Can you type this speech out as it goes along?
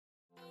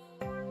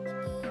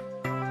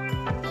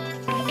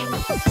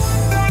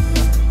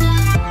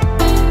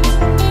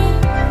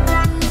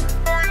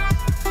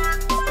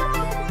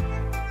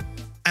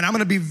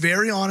going to be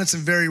very honest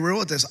and very real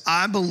with this.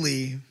 I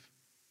believe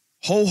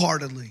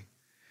wholeheartedly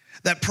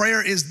that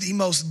prayer is the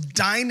most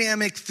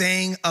dynamic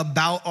thing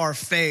about our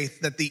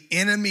faith that the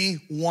enemy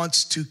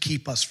wants to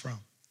keep us from.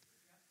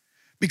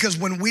 Because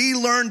when we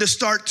learn to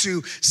start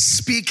to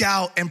speak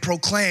out and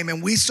proclaim,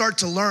 and we start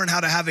to learn how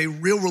to have a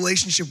real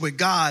relationship with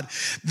God,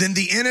 then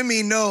the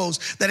enemy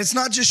knows that it's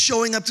not just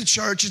showing up to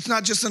church, it's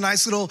not just a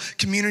nice little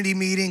community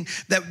meeting,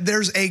 that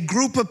there's a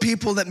group of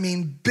people that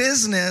mean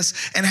business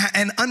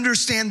and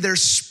understand their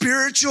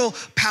spiritual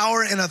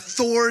power and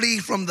authority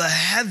from the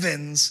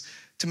heavens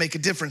to make a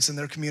difference in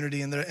their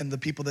community and the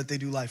people that they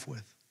do life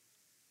with.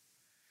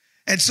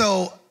 And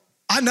so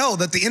I know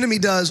that the enemy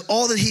does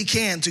all that he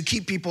can to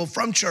keep people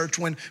from church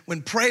when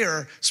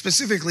prayer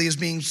specifically is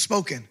being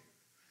spoken.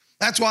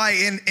 That's why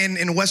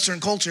in Western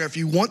culture, if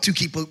you want to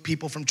keep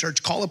people from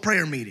church, call a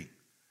prayer meeting.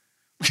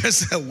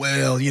 Because,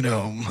 well,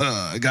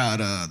 I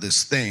got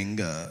this thing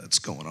that's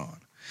going on.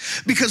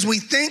 Because we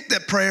think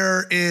that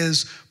prayer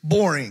is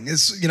boring.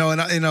 It's,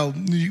 I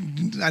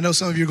know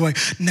some of you are going,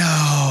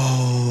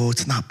 no,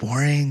 it's not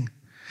boring.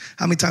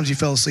 How many times you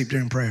fell asleep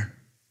during prayer?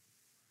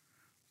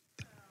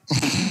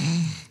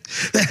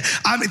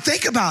 I mean,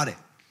 think about it.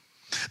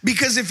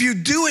 Because if you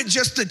do it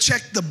just to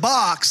check the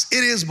box,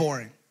 it is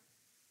boring.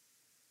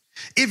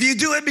 If you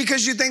do it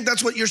because you think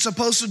that's what you're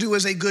supposed to do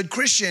as a good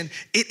Christian,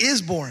 it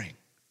is boring.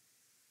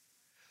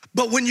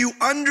 But when you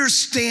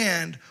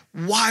understand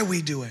why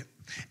we do it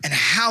and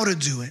how to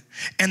do it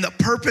and the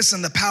purpose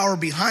and the power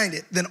behind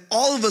it, then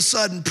all of a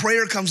sudden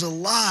prayer comes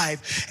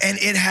alive and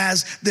it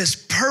has this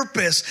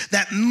purpose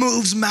that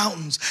moves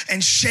mountains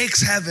and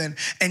shakes heaven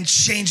and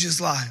changes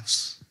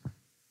lives.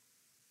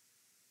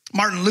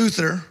 Martin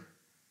Luther,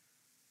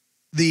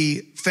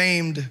 the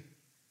famed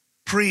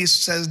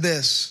priest, says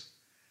this: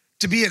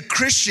 to be a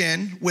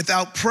Christian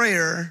without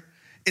prayer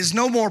is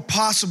no more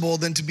possible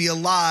than to be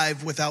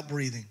alive without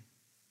breathing.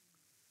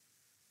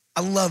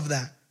 I love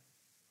that.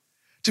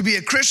 To be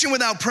a Christian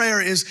without prayer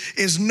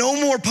is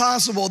no more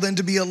possible than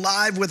to be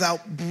alive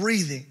without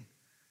breathing.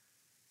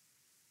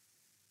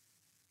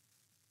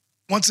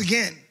 Once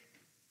again,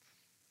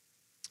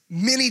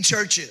 many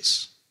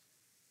churches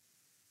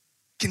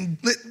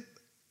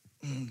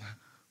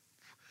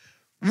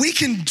we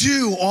can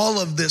do all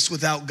of this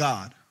without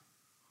God.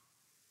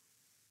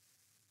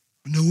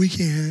 No, we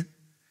can't.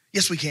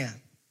 Yes, we can.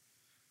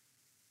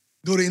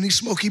 Go to any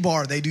smoky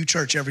bar. They do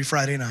church every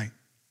Friday night.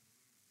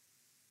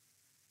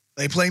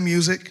 They play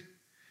music.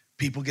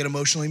 People get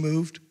emotionally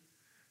moved.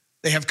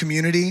 They have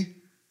community.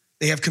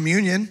 They have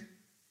communion,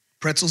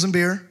 pretzels and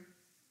beer.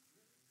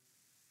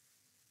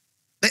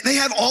 They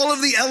have all of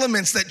the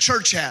elements that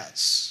church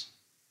has.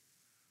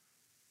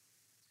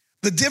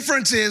 The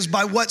difference is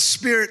by what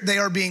spirit they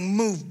are being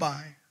moved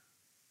by.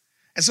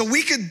 And so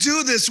we could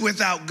do this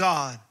without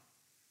God.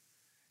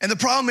 And the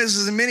problem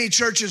is in many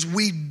churches,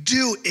 we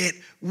do it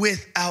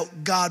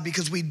without God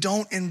because we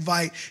don't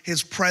invite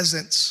his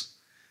presence.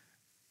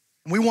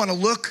 We want to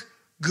look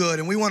good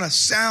and we want to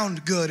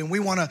sound good and we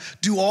want to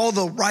do all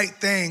the right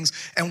things.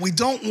 And we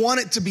don't want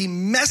it to be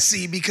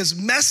messy because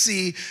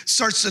messy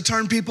starts to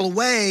turn people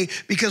away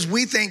because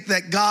we think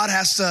that God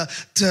has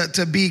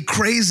to be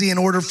crazy in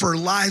order for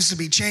lives to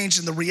be changed.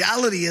 And the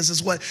reality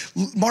is what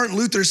Martin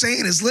Luther is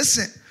saying is,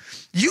 listen,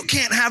 you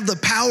can't have the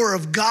power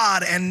of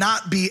God and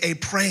not be a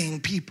praying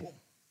people.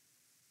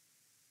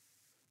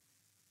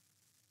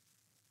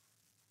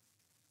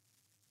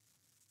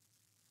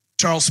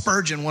 Charles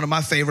Spurgeon, one of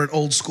my favorite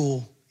old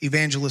school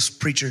evangelist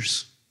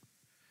preachers,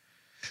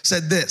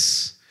 said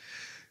this: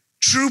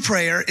 true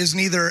prayer is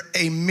neither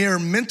a mere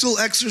mental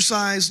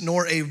exercise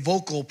nor a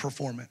vocal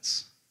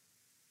performance.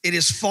 It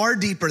is far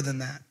deeper than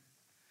that.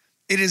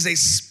 It is a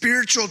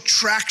spiritual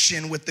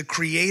traction with the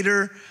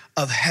creator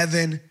of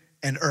heaven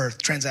and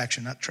earth.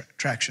 Transaction, not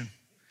traction.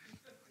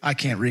 I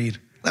can't read.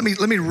 Let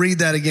me read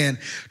that again.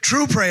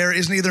 True prayer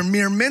is neither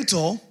mere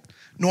mental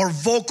nor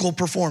vocal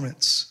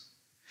performance.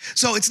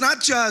 So it's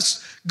not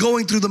just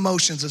going through the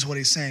motions is what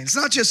he's saying. It's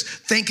not just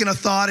thinking a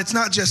thought. It's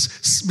not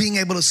just being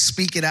able to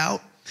speak it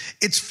out.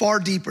 It's far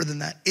deeper than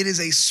that. It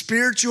is a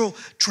spiritual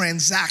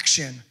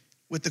transaction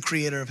with the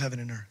creator of heaven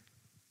and earth.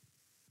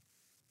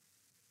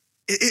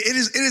 It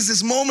is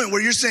this moment where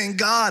you're saying,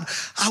 God,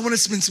 I want to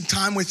spend some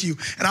time with you,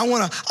 and I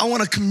want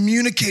to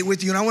communicate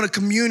with you, and I want to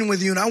commune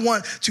with you, and I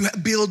want to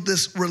build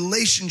this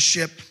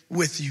relationship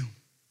with you.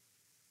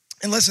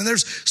 And listen,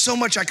 there's so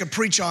much I could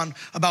preach on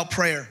about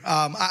prayer.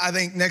 I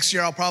think next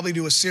year I'll probably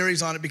do a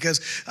series on it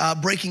because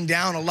breaking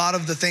down a lot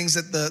of the things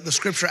that the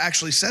scripture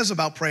actually says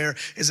about prayer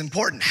is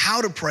important.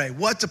 How to pray,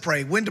 what to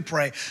pray, when to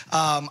pray.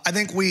 I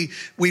think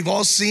we've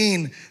all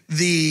seen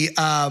the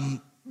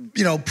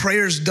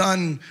prayers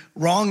done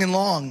wrong and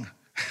long.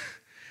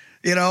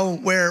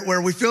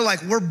 Where we feel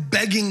like we're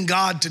begging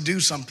God to do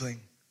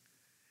something.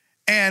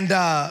 And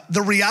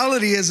the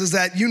reality is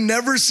that you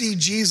never see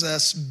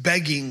Jesus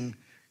begging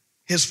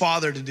his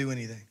Father to do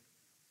anything.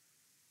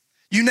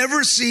 You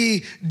never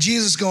see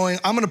Jesus going,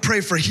 I'm going to pray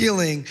for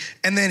healing.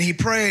 And then he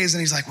prays and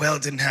he's like, well,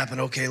 it didn't happen.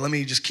 Okay, let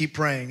me just keep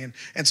praying.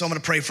 And so I'm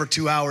going to pray for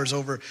 2 hours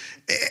over.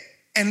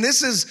 And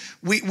this is,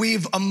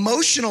 we've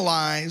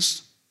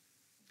emotionalized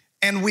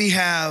and we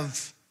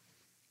have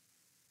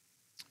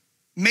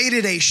made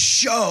it a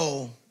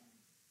show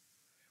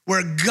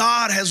where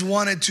God has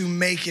wanted to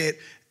make it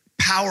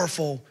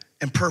powerful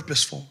and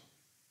purposeful.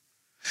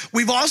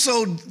 We've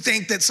also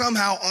think that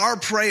somehow our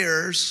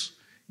prayers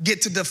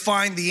get to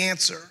define the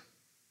answer.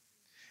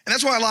 And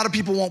that's why a lot of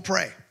people won't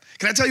pray.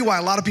 Can I tell you why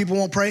a lot of people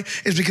won't pray?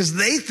 Is because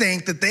they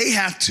think that they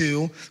have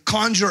to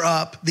conjure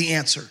up the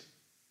answer.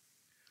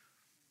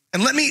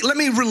 And let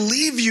me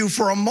relieve you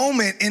for a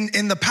moment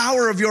in the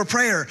power of your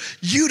prayer.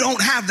 You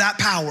don't have that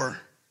power.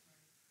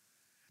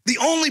 The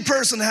only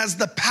person that has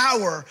the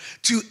power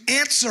to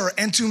answer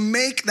and to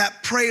make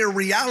that prayer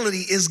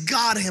reality is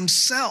God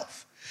himself.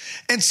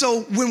 And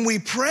so when we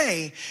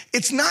pray,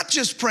 it's not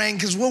just praying,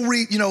 because we'll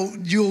read,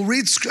 you'll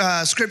read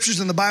scriptures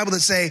in the Bible that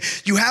say,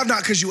 you have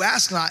not because you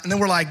ask not. And then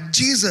we're like,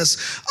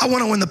 Jesus, I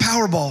want to win the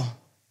Powerball.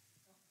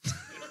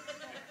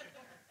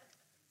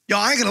 Y'all,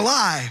 I ain't gonna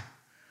lie.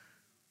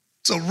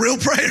 It's a real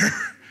prayer.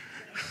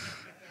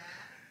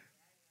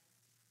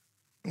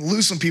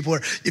 Lose some people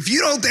here. If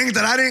you don't think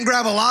that I didn't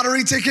grab a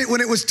lottery ticket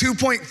when it was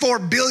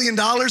 $2.4 billion,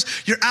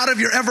 you're out of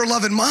your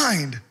ever-loving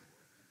mind.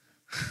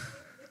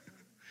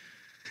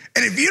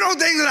 And if you don't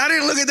think that I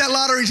didn't look at that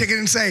lottery ticket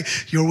and say,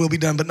 your will be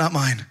done, but not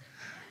mine,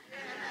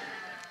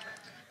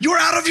 you're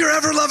out of your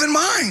ever-loving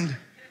mind.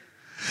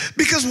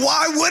 Because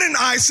why wouldn't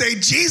I say,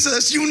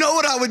 Jesus, you know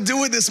what I would do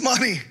with this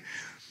money?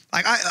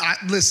 Like,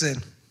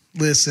 listen.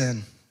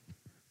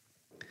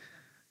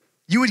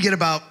 You would get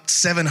about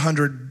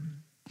 $700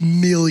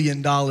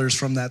 million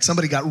from that.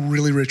 Somebody got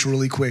really rich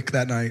really quick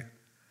that night.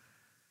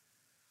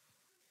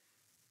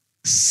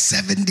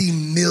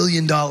 $70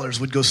 million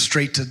would go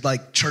straight to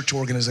like church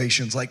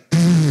organizations. Like,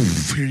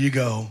 poof, here you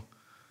go.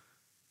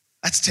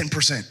 That's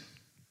 10%.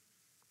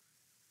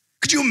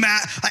 Could you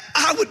imagine?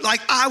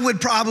 I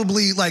would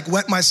probably like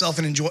wet myself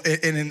in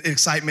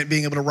excitement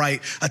being able to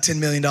write a $10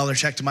 million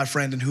check to my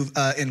friend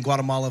in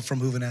Guatemala from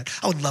Juvenet.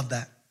 I would love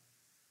that.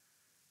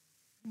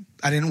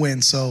 I didn't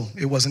win, so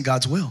it wasn't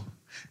God's will.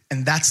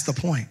 And that's the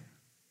point.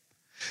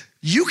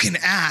 You can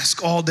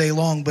ask all day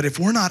long, but if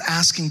we're not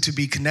asking to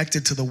be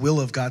connected to the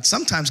will of God,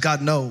 sometimes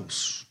God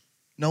knows.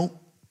 No.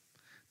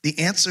 The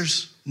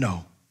answer's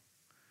no.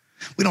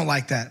 We don't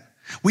like that.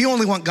 We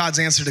only want God's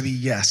answer to be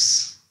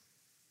yes.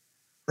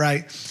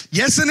 Right?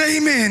 Yes and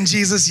amen,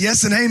 Jesus.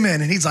 Yes and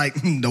amen. And he's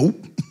like, nope.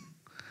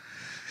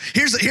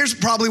 Here's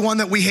probably one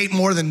that we hate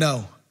more than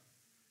no.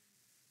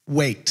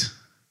 Wait.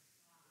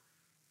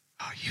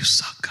 Oh, you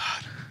suck,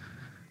 God.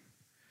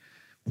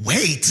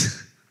 Wait.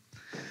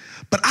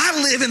 But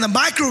I live in the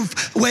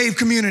microwave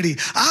community.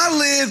 I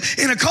live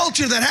in a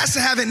culture that has to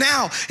have it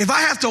now. If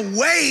I have to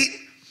wait,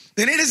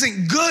 then it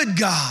isn't good,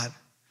 God.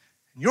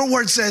 Your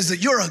word says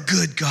that you're a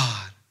good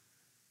God.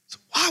 So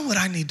why would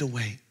I need to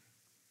wait?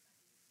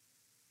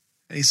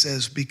 And he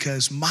says,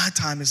 because my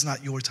time is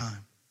not your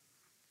time.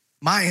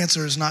 My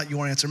answer is not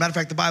your answer. Matter of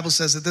fact, the Bible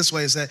says it this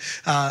way, is that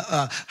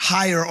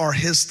higher are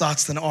his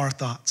thoughts than our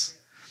thoughts.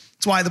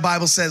 That's why the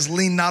Bible says,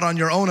 lean not on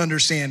your own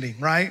understanding,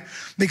 right?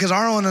 Because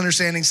our own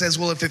understanding says,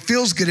 well, if it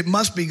feels good, it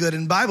must be good.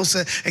 And the Bible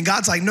says, and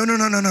God's like, no.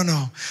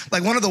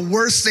 Like one of the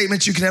worst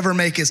statements you could ever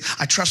make is,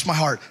 I trust my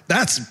heart.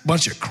 That's a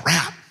bunch of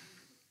crap.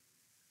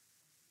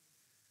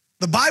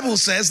 The Bible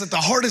says that the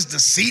heart is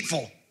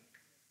deceitful.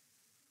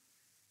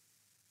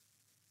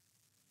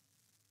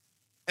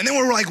 And then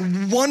we're like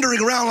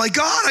wandering around like,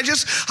 God,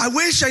 I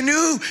wish I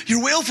knew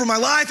your will for my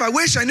life. I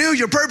wish I knew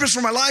your purpose for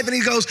my life. And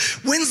he goes,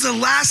 when's the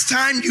last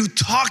time you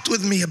talked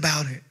with me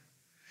about it?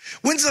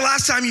 When's the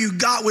last time you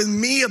got with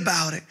me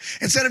about it?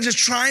 Instead of just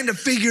trying to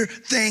figure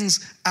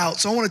things out.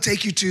 So I want to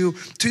take you to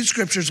two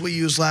scriptures we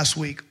used last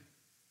week.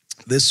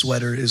 This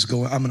sweater is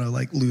going, I'm going to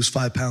like lose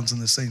 5 pounds in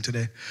this thing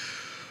today.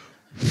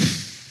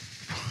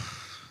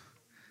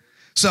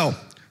 So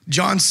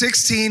John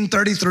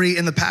 16:33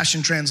 in the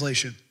Passion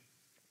Translation.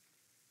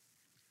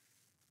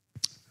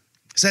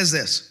 Says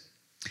this,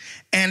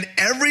 and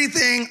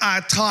everything I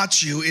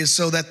taught you is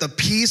so that the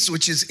peace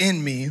which is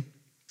in me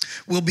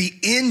will be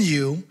in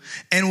you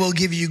and will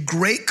give you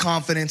great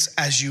confidence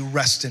as you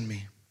rest in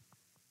me.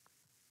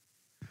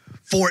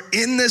 For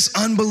in this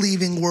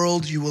unbelieving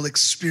world, you will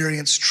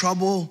experience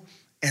trouble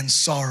and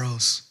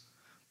sorrows,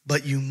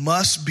 but you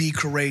must be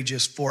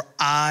courageous, for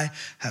I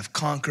have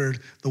conquered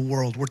the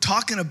world. We're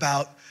talking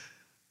about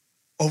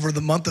over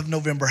the month of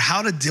November,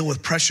 how to deal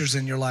with pressures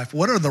in your life.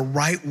 What are the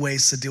right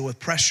ways to deal with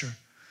pressure?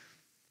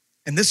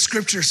 And this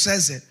scripture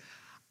says it.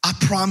 I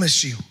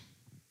promise you,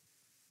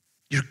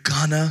 you're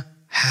gonna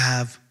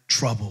have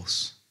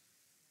troubles.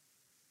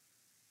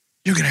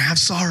 You're gonna have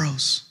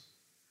sorrows.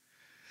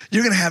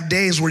 You're gonna have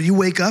days where you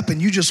wake up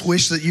and you just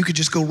wish that you could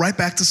just go right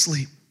back to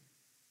sleep.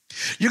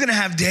 You're gonna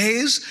have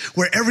days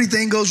where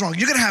everything goes wrong.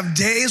 You're gonna have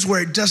days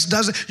where it just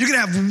doesn't. You're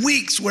gonna have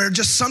weeks where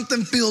just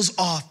something feels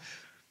off.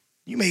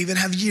 You may even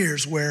have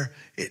years where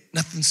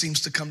nothing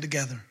seems to come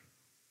together.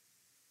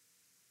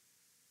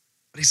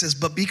 But he says,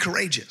 but be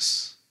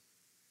courageous.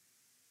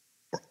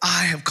 For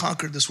I have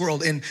conquered this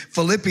world. In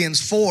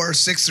Philippians 4,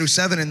 6 through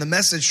 7, in the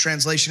Message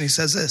translation, he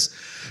says this: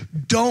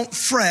 don't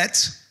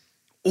fret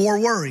or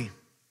worry.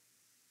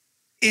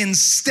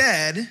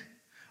 Instead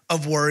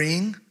of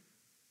worrying,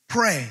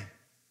 pray.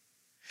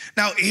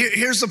 Now,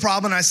 here's the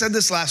problem, and I said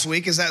this last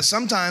week, is that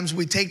sometimes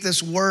we take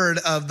this word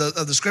of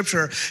the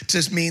scripture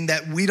to mean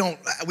that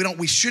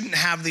we shouldn't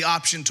have the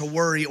option to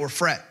worry or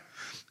fret.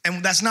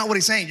 And that's not what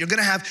he's saying. You're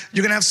gonna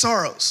have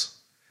sorrows.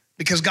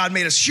 Because God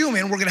made us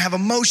human, we're gonna have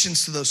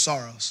emotions to those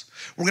sorrows.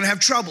 We're gonna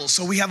have troubles,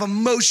 so we have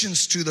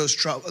emotions to those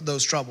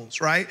troubles,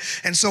 right?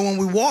 And so when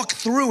we walk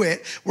through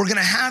it, we're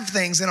gonna have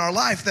things in our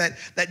life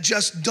that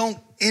just don't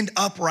end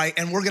up right,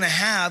 and we're gonna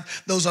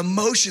have those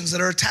emotions that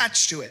are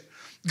attached to it.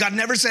 God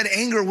never said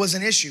anger was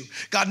an issue.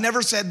 God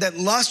never said that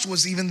lust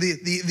was even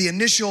the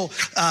initial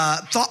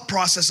thought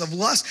process of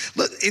lust.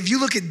 Look, if you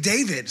look at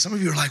David, some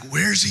of you are like,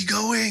 where's he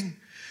going?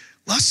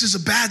 Lust is a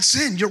bad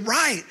sin. You're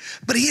right.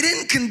 But he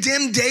didn't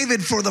condemn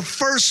David for the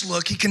first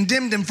look. He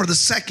condemned him for the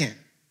second.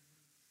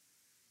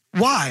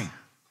 Why?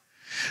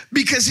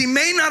 Because he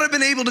may not have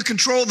been able to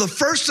control the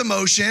first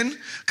emotion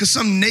because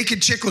some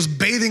naked chick was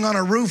bathing on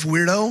a roof,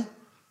 weirdo.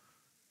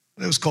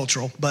 It was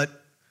cultural, but,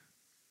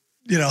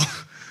 you know,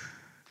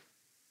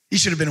 he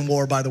should have been in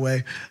war, by the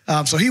way.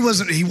 So he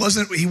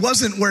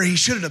wasn't where he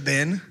should have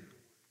been.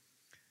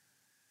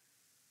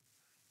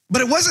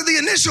 But it wasn't the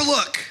initial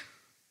look.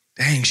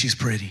 Dang, she's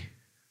pretty.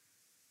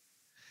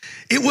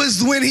 It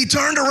was when he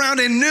turned around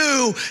and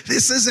knew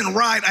this isn't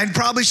right. I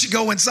probably should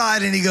go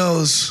inside. And he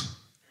goes,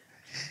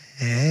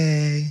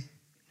 hey.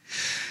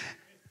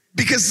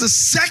 Because the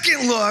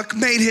second look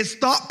made his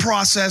thought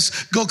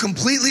process go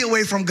completely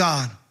away from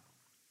God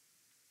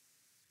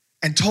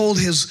and told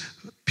his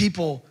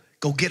people,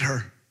 go get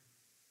her.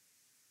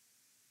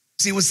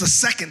 See, it was the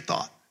second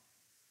thought.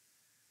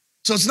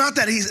 So it's not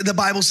that the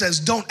Bible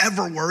says don't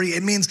ever worry.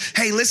 It means,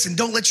 hey, listen,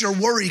 don't let your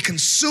worry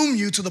consume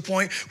you to the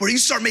point where you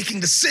start making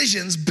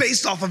decisions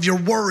based off of your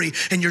worry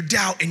and your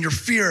doubt and your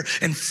fear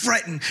and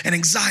fretting and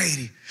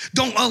anxiety.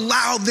 Don't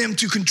allow them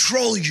to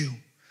control you.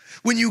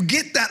 When you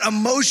get that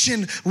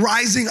emotion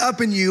rising up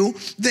in you,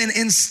 then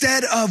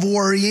instead of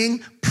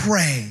worrying,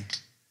 pray.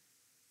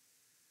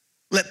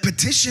 Let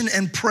petition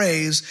and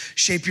praise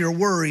shape your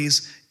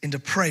worries into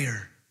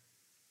prayer.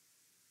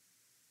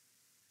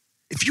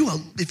 If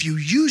you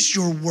use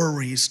your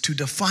worries to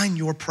define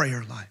your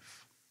prayer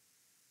life,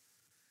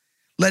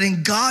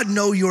 letting God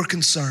know your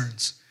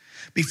concerns,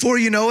 before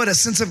you know it, a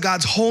sense of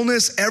God's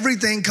wholeness,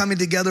 everything coming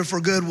together for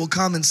good will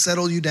come and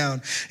settle you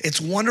down. It's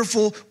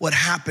wonderful what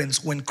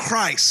happens when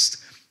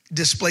Christ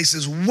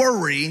displaces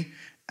worry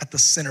at the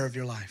center of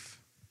your life.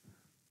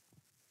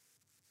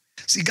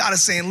 See, God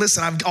is saying,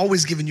 listen, I've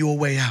always given you a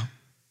way out.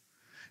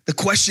 The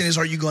question is,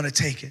 are you going to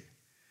take it?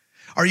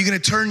 Are you going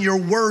to turn your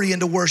worry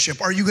into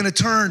worship? Are you going to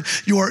turn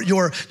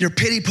your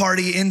pity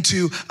party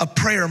into a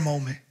prayer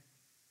moment?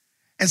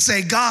 And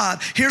say,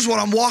 God, here's what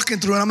I'm walking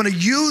through, and I'm going to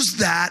use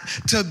that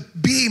to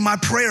be my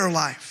prayer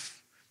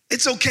life.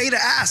 It's okay to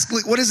ask.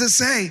 What does it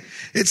say?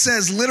 It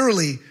says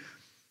literally,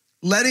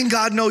 letting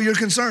God know your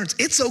concerns.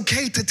 It's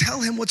okay to tell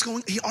him what's going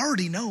on. He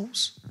already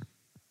knows.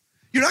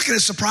 You're not going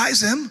to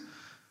surprise him.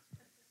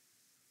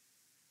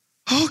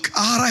 Oh,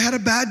 God, I had a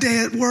bad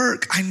day at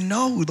work. I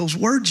know those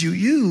words you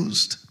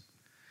used.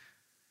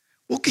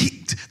 Well,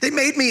 they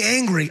made me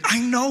angry. I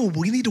know, but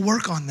we need to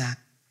work on that.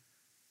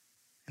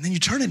 And then you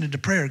turn it into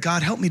prayer.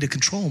 God, help me to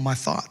control my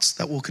thoughts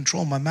that will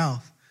control my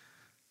mouth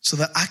so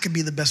that I can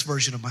be the best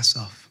version of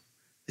myself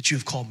that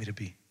you've called me to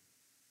be.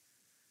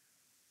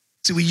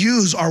 See, we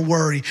use our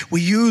worry,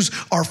 we use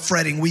our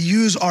fretting, we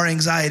use our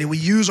anxiety, we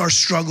use our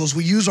struggles,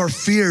 we use our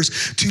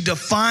fears to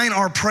define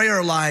our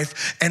prayer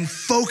life and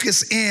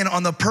focus in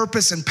on the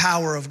purpose and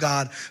power of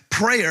God.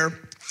 Prayer,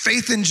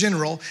 faith in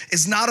general,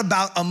 is not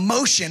about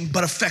emotion,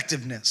 but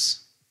effectiveness.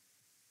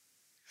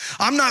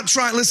 I'm not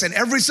trying, listen,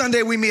 every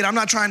Sunday we meet, I'm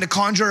not trying to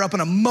conjure up an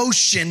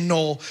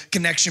emotional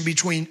connection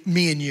between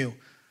me and you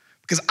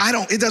because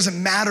it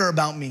doesn't matter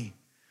about me.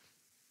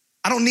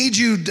 I don't need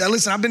you,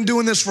 listen, I've been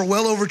doing this for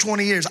well over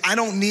 20 years. I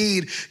don't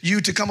need you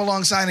to come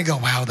alongside and go,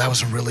 wow, that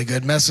was a really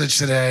good message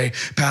today.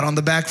 Pat on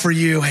the back for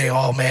you. Hey,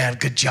 oh man,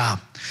 good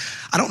job.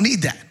 I don't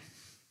need that.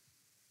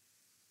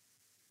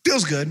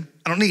 Feels good.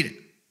 I don't need it.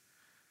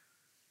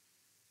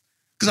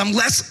 Because I'm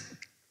less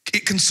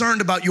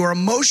concerned about your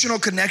emotional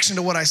connection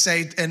to what I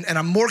say, and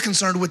I'm more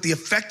concerned with the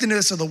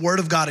effectiveness of the word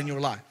of God in your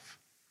life.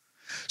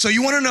 So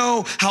you want to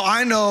know how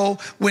I know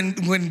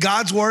when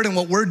God's word and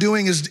what we're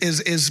doing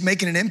is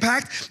making an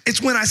impact?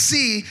 It's when I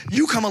see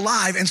you come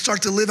alive and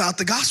start to live out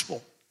the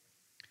gospel.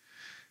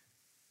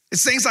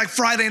 It's things like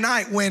Friday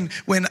night when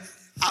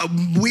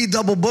we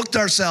double booked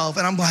ourselves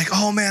and I'm like,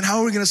 oh man, how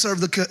are we going to serve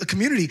the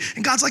community?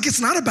 And God's like, it's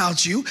not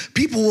about you.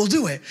 People will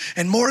do it.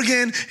 And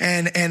Morgan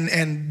and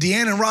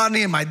Deanne and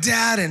Rodney and my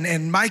dad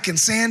and Mike and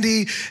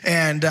Sandy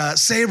and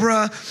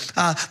Sabra,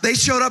 they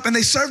showed up and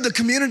they served the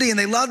community and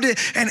they loved it.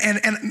 And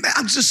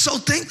I'm just so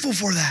thankful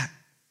for that.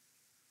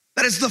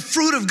 That is the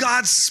fruit of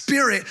God's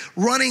Spirit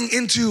running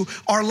into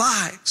our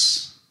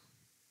lives.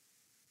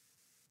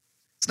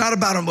 It's not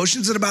about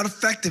emotions, it's about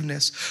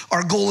effectiveness.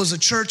 Our goal as a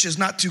church is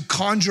not to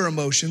conjure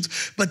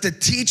emotions, but to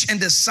teach and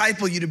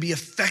disciple you to be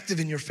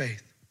effective in your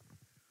faith.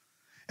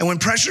 And when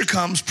pressure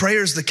comes,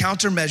 prayer is the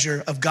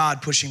countermeasure of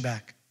God pushing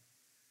back.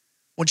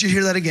 I want you to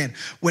hear that again.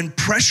 When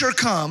pressure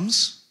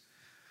comes,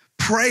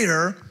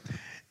 prayer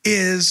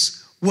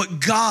is what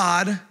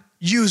God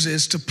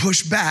uses to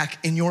push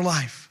back in your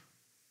life.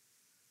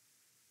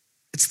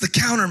 It's the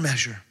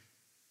countermeasure.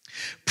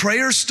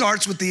 Prayer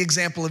starts with the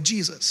example of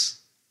Jesus,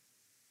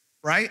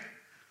 right?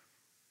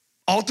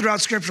 All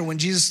throughout Scripture, when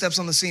Jesus steps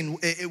on the scene,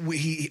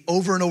 he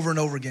over and over and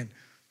over again.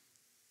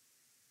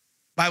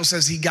 Bible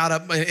says he got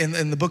up,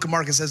 in the book of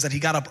Mark, it says that he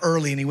got up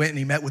early and he went and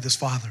he met with his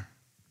Father.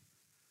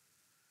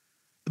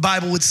 The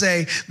Bible would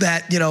say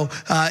that,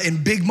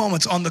 in big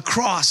moments on the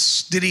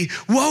cross, did he,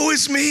 woe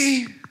is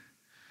me.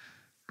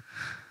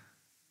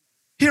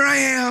 Here I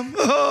am.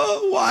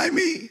 Oh, why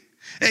me?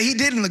 And he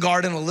did in the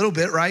garden a little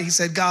bit, right? He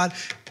said, God,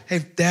 hey,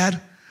 Dad,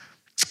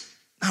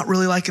 not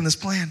really liking this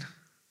plan.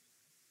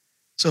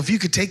 So if you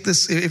could take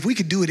this, if we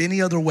could do it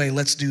any other way,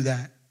 let's do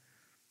that.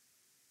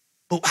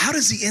 But how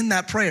does he end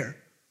that prayer?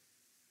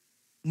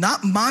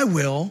 Not my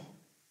will,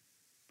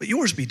 but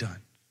yours be done.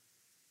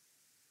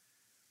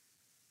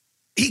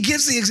 He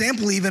gives the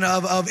example even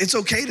of it's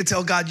okay to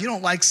tell God you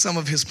don't like some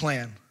of his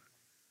plan,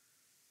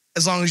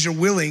 as long as you're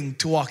willing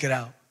to walk it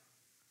out.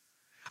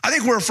 I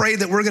think we're afraid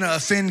that we're going to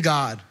offend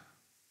God.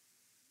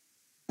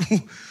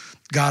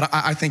 God,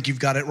 I think you've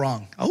got it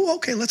wrong. Oh,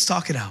 okay, let's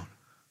talk it out.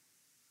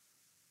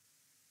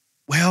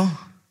 Well,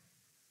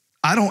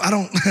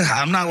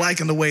 I'm not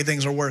liking the way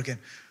things are working,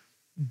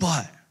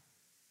 but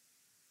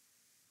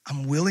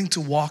I'm willing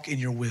to walk in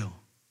your will.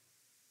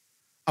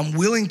 I'm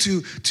willing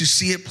to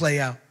see it play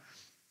out.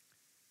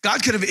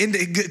 God could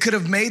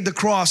have made the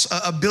cross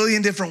a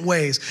billion different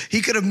ways.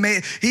 He could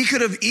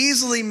have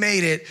easily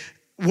made it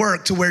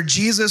work to where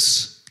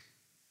Jesus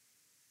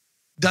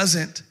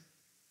doesn't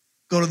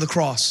go to the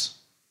cross.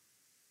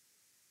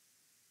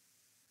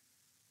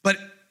 But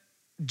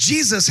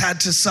Jesus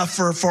had to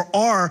suffer for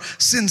our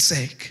sin's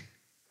sake.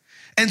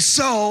 And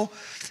so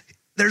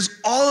there's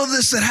all of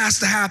this that has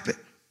to happen.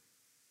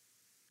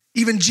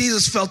 Even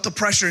Jesus felt the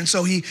pressure, and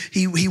so he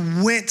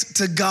went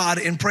to God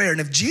in prayer. And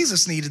if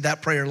Jesus needed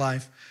that prayer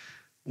life,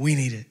 we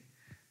need it.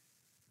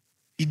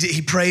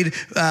 He prayed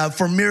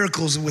for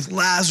miracles with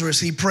Lazarus.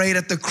 He prayed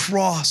at the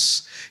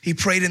cross. He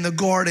prayed in the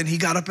garden. He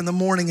got up in the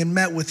morning and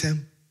met with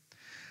him.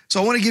 So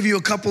I want to give you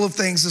a couple of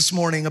things this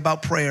morning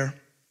about prayer.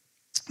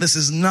 This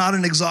is not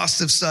an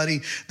exhaustive study.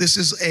 This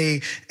is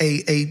a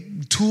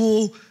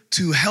tool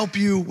to help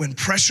you when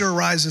pressure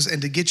arises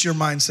and to get your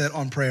mindset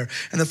on prayer.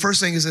 And the first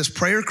thing is this: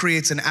 prayer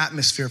creates an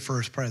atmosphere for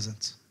his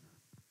presence.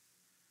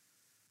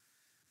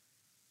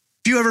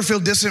 If you ever feel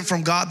distant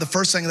from God, the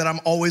first thing that I'm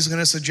always going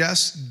to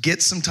suggest,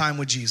 get some time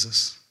with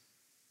Jesus.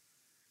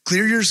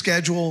 Clear your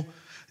schedule.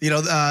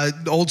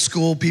 Old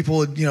school people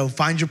would,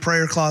 find your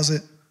prayer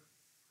closet,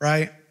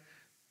 right?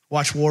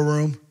 Watch War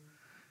Room.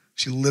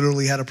 She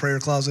literally had a prayer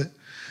closet.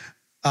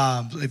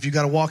 If you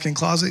got a walk-in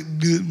closet,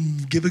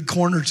 give a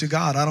corner to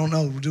God. I don't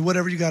know. Do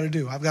whatever you got to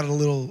do. I've got a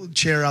little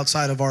chair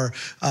outside of our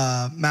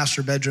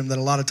master bedroom that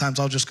a lot of times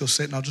I'll just go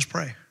sit and I'll just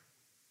pray.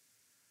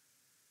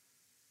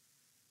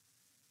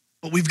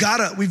 But we've got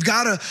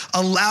to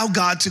allow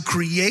God to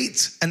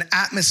create an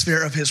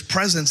atmosphere of his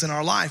presence in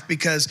our life,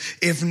 because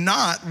if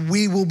not,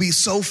 we will be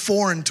so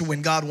foreign to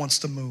when God wants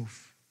to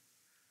move.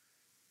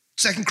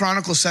 2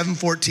 Chronicles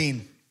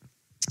 7:14.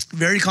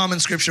 Very common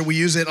scripture. We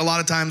use it a lot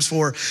of times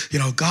for,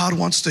 God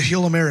wants to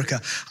heal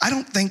America. I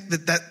don't think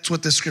that that's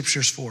what this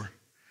scripture's for.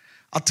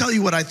 I'll tell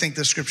you what I think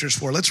this scripture's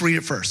for. Let's read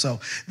it first. So,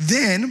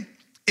 then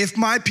if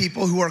my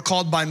people who are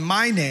called by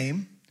my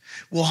name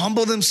will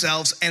humble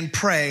themselves and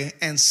pray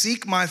and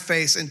seek my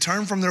face and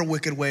turn from their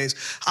wicked ways,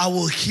 I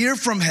will hear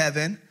from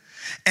heaven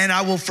and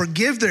I will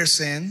forgive their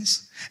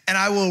sins and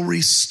I will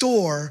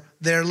restore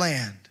their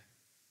land.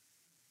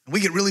 And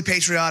we get really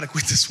patriotic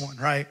with this one,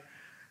 right?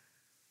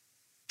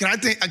 Can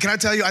I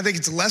tell you, I think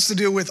it's less to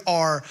do with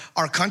our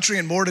country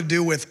and more to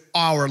do with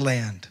our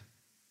land.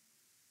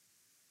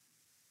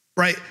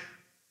 Right?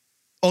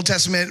 Old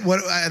Testament,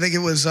 I think it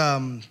was,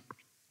 why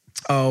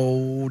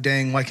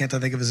can't I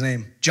think of his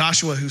name?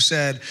 Joshua, who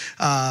said,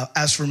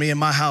 as for me and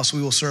my house, we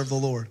will serve the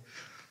Lord.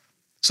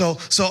 So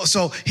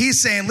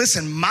he's saying,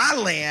 listen, my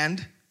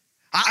land,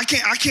 I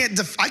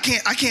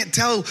can't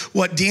tell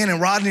what Dan and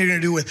Rodney are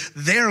going to do with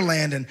their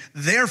land and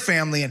their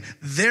family and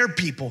their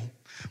people.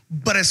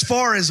 But as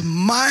far as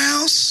my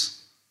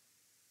house,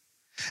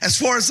 as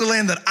far as the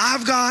land that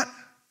I've got,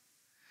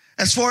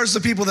 as far as the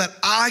people that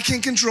I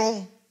can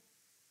control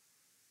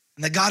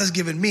and that God has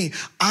given me,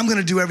 I'm going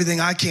to do everything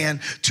I can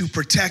to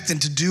protect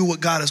and to do what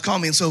God has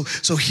called me. And so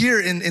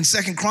here in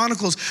 2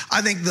 Chronicles,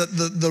 I think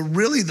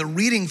the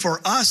reading for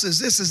us is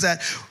this, is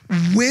that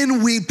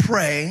when we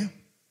pray,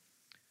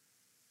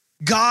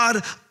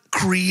 God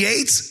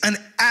creates an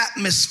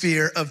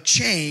atmosphere of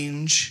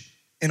change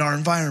in our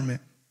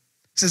environment.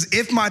 It says,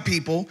 if my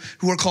people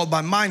who are called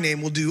by my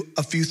name will do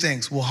a few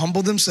things, will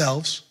humble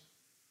themselves.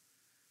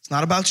 It's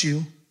not about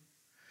you.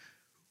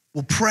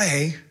 will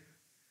pray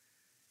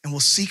and will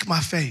seek my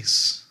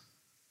face.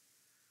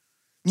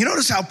 You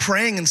notice how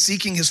praying and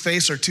seeking his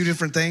face are two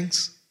different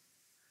things?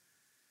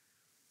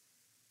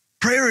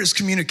 Prayer is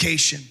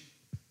communication.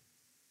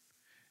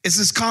 It's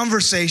this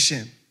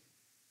conversation.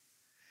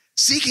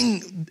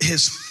 Seeking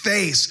his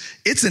face,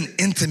 it's an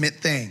intimate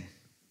thing.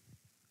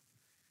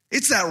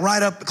 It's that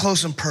right up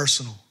close and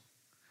personal.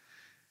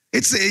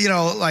 It's,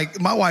 like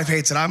my wife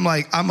hates it. I'm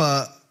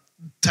a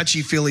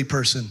touchy-feely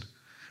person,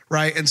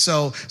 right? And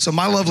so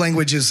my love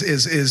language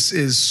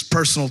is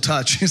personal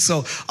touch.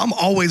 So I'm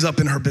always up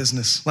in her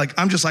business. Like,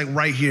 I'm just like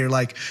right here.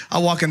 Like, I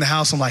walk in the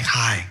house, I'm like,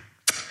 hi.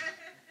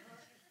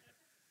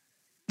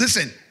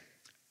 Listen,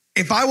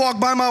 if I walk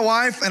by my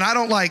wife and I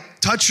don't like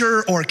touch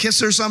her or kiss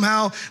her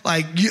somehow,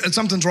 like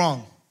something's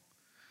wrong.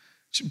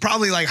 She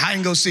probably like hide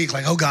and go seek,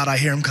 like, oh God, I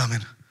hear him coming.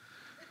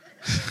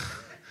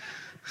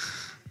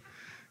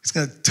 He's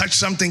gonna touch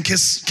something,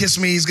 kiss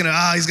me. He's gonna.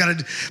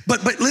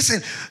 But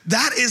listen,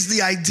 that is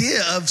the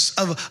idea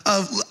of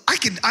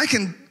I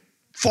can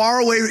far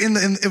away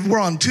if we're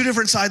on two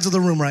different sides of the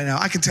room right now,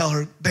 I can tell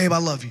her, babe, I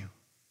love you.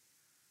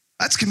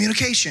 That's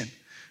communication.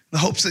 The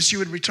hopes that she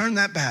would return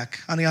that back,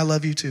 honey, I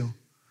love you too.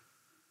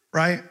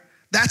 Right?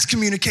 That's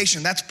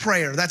communication. That's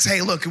prayer. That's,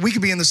 hey, look, we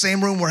could be in the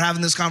same room. We're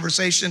having this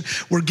conversation.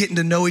 We're getting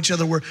to know each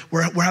other.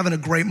 We're having a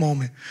great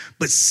moment.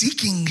 But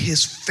seeking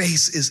his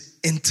face is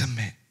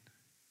intimate.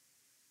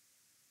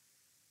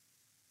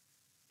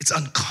 It's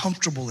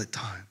uncomfortable at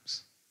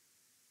times.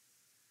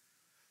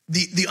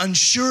 The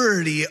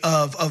unsurety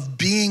of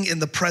being in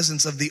the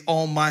presence of the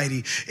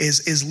Almighty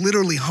is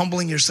literally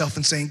humbling yourself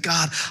and saying,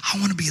 God, I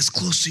want to be as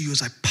close to you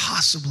as I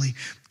possibly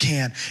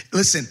can.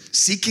 Listen,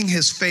 seeking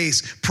his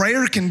face,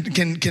 prayer can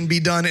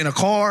be done in a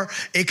car.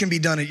 It can be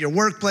done at your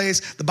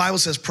workplace. The Bible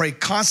says pray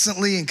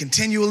constantly and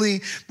continually,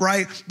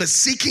 right? But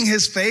seeking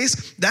his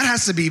face, that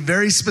has to be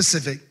very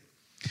specific.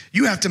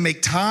 You have to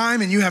make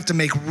time and you have to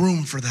make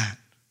room for that.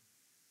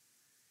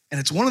 And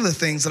it's one of the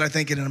things that I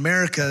think in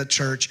America,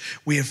 church,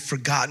 we have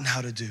forgotten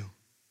how to do.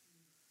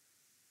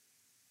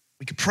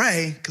 We can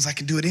pray because I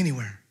can do it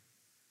anywhere.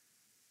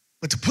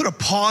 But to put a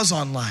pause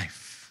on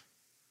life,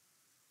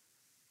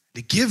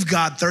 to give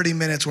God 30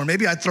 minutes where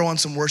maybe I throw on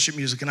some worship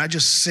music and I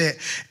just sit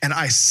and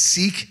I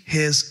seek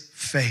his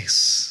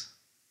face.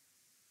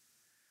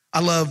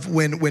 I love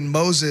when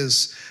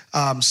Moses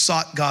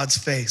sought God's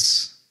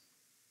face.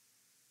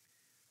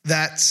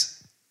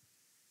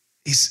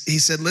 He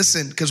said,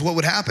 listen, because what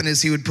would happen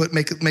is he would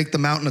make the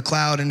mountain a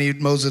cloud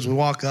and Moses would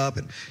walk up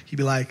and he'd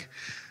be like,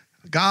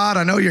 God,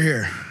 I know you're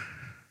here.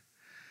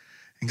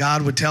 And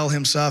God would tell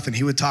him stuff and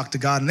he would talk to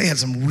God and they had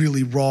some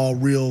really raw,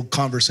 real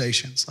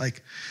conversations.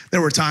 Like there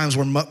were times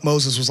where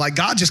Moses was like,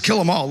 God, just kill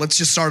them all. Let's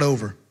just start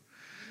over.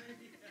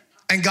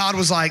 And God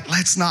was like,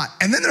 let's not.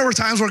 And then there were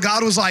times where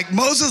God was like,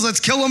 Moses, let's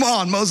kill them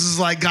all. And Moses is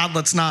like, God,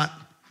 let's not.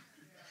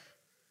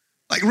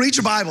 Like, read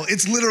your Bible.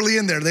 It's literally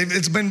in there.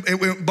 It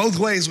went both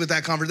ways with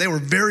that conversation. They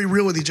were very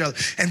real with each other.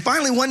 And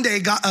finally, one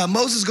day,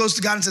 Moses goes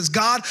to God and says,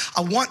 God,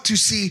 I want to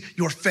see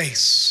your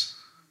face.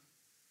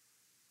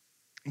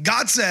 And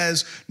God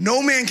says,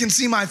 no man can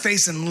see my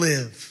face and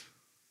live.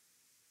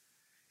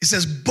 He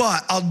says,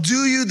 but I'll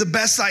do you the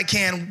best I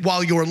can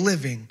while you're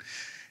living.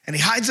 And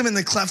he hides him in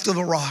the cleft of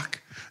a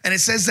rock. And it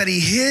says that he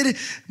hid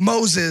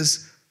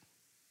Moses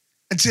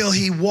until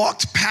he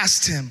walked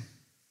past him.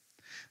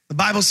 The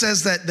Bible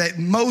says that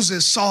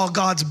Moses saw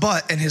God's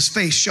butt and his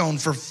face shone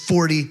for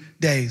 40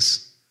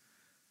 days.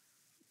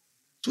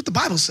 That's what the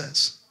Bible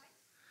says.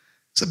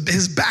 It's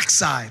his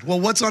backside. Well,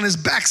 what's on his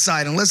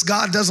backside? Unless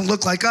God doesn't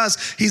look like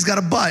us, he's got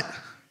a butt.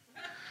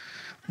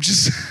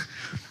 Just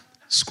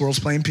squirrels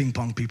playing ping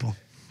pong, people.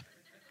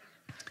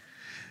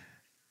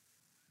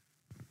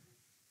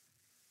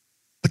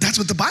 But that's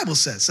what the Bible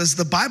says. It says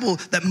the Bible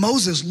that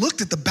Moses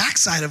looked at the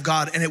backside of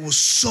God and it was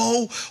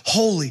so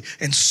holy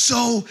and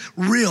so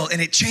real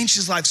and it changed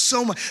his life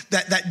so much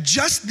that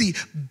just the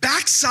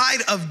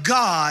backside of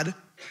God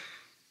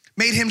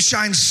made him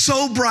shine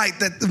so bright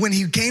that when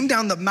he came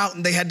down the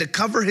mountain, they had to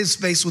cover his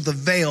face with a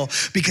veil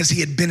because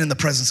he had been in the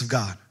presence of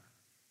God.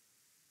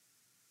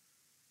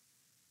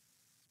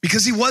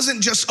 Because he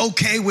wasn't just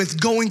okay with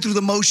going through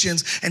the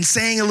motions and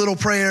saying a little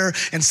prayer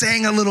and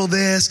saying a little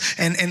this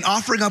and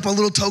offering up a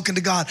little token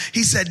to God.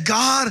 He said,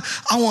 God,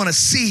 I want to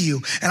see you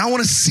and I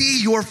want to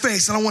see your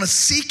face and I want to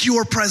seek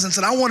your presence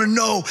and I want to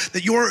know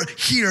that you're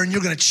here and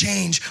you're going to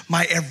change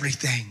my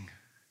everything.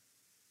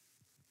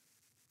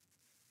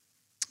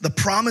 The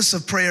promise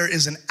of prayer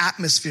is an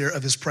atmosphere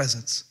of his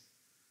presence.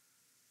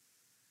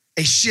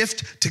 A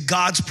shift to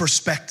God's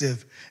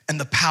perspective and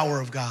the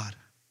power of God.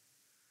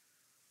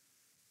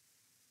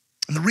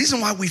 And the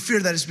reason why we fear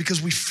that is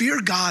because we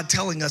fear God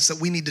telling us that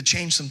we need to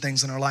change some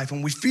things in our life.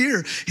 And we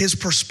fear his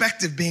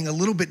perspective being a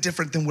little bit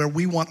different than where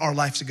we want our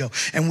life to go.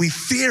 And we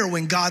fear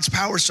when God's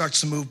power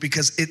starts to move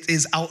because it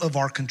is out of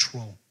our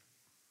control.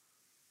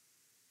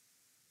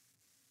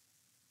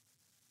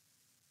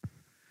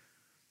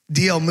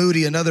 D.L.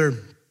 Moody, another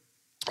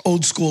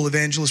old school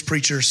evangelist,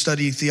 preacher,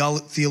 study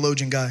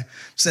theologian guy,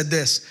 said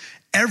this: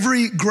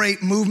 every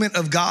great movement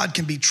of God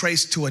can be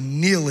traced to a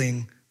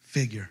kneeling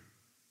figure.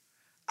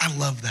 I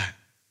love that.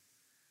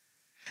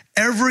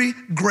 Every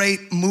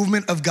great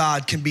movement of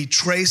God can be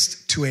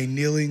traced to a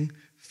kneeling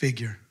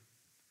figure.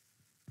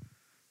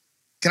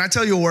 Can I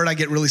tell you a word I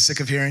get really sick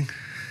of hearing?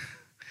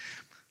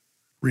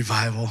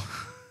 Revival. I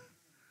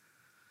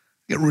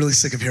get really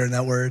sick of hearing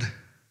that word.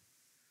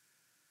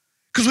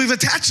 Because we've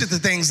attached it to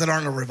things that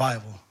aren't a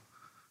revival.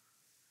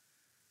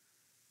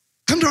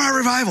 Come to our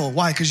revival.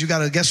 Why? Because you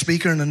got a guest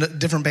speaker in a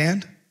different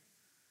band?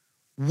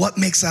 What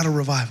makes that a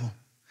revival?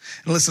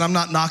 And listen, I'm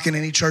not knocking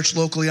any church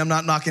locally. I'm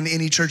not knocking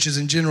any churches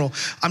in general.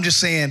 I'm just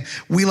saying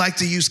we like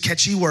to use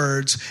catchy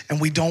words and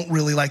we don't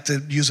really like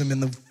to use them in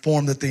the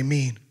form that they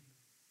mean.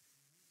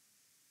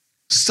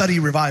 Study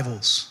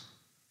revivals.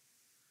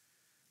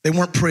 They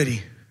weren't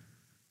pretty.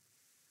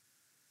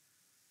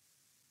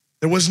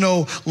 There was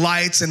no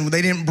lights, and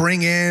they didn't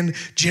bring in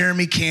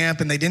Jeremy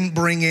Camp, and they didn't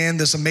bring in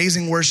this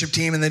amazing worship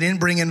team, and they didn't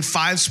bring in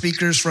 5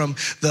 speakers from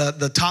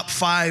the top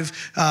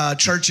 5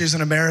 churches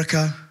in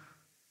America.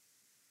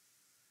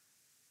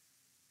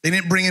 They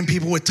didn't bring in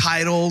people with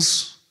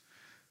titles,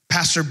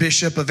 pastor,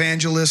 bishop,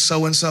 evangelist,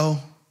 so-and-so.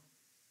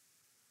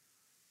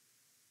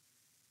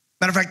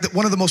 Matter of fact,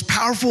 one of the most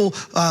powerful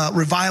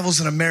revivals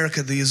in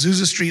America, the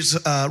Azusa Street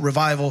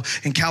revival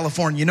in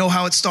California, you know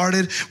how it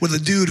started? With a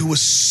dude who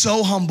was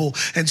so humble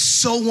and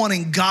so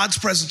wanting God's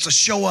presence to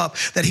show up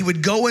that he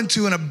would go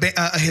into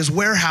his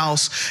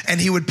warehouse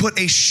and he would put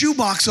a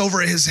shoebox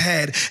over his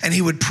head and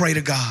he would pray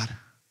to God.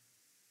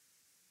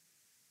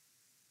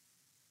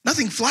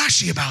 Nothing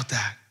flashy about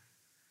that.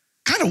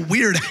 Kind of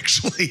weird,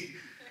 actually.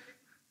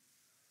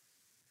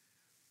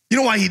 You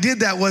know why he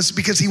did that was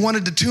because he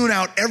wanted to tune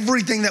out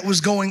everything that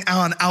was going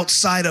on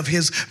outside of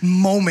his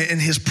moment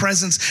and his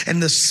presence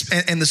and the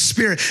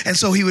spirit. And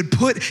so he would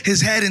put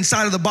his head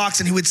inside of the box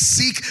and he would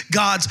seek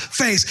God's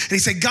face. And he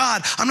said,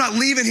 God, I'm not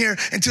leaving here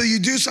until you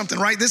do something,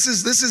 right? This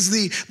is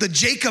the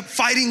Jacob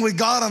fighting with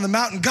God on the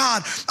mountain.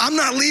 God, I'm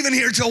not leaving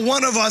here till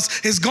one of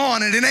us is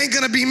gone, and it ain't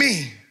gonna be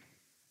me.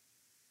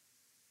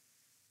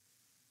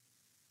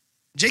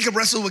 Jacob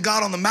wrestled with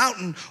God on the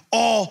mountain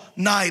all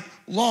night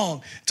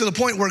long, to the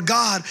point where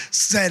God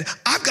said,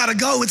 I've got to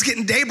go. It's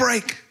getting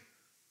daybreak.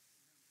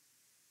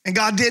 And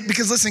God did,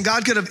 because listen,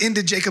 God could have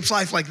ended Jacob's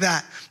life like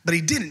that, but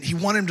he didn't. He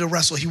wanted him to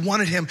wrestle. He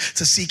wanted him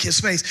to seek his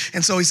face.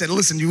 And so he said,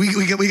 listen,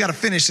 we got to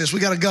finish this. We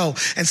got to go.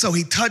 And so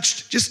he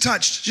just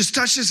touched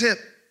his hip.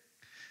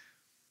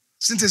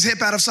 Sent his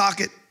hip out of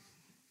socket.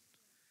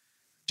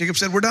 Jacob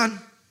said, we're done.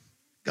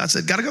 God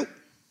said, got to go.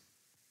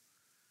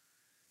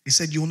 He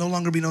said, you will no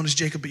longer be known as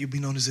Jacob, but you'll be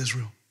known as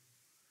Israel.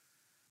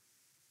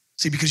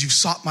 See, because you've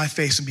sought my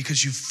face and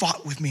because you've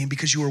fought with me and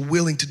because you are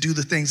willing to do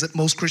the things that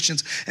most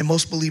Christians and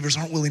most believers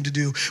aren't willing to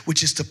do,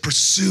 which is to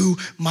pursue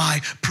my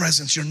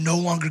presence. You're no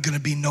longer going to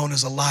be known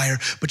as a liar,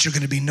 but you're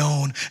going to be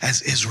known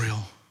as Israel.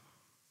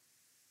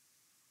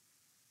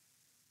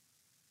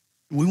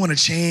 We want to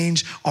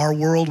change our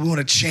world. We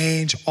want to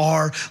change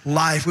our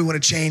life. We want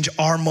to change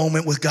our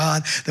moment with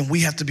God. Then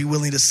we have to be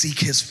willing to seek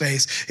his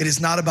face. It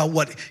is not about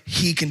what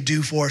he can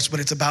do for us,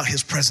 but it's about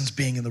his presence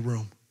being in the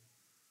room.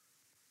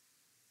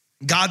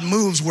 God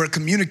moves where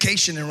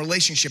communication and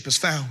relationship is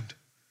found.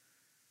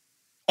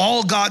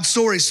 All God's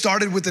stories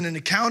started with an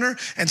encounter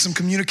and some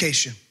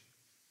communication.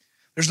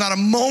 There's not a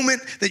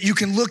moment that you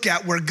can look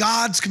at where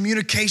God's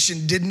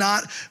communication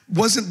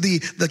wasn't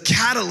the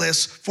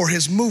catalyst for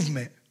his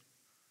movement.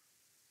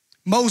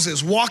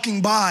 Moses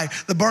walking by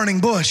the burning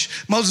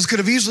bush. Moses could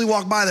have easily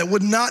walked by that,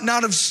 would not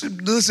have,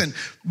 listen,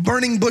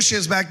 burning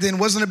bushes back then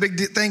wasn't a big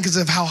thing because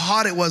of how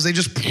hot it was.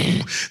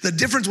 The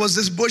difference was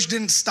this bush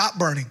didn't stop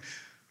burning.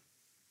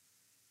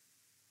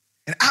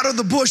 And out of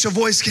the bush, a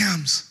voice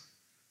comes.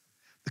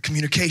 The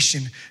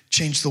communication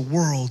changed the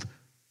world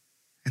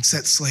and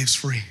set slaves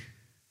free.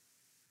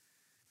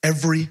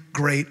 Every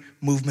great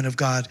movement of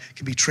God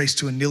can be traced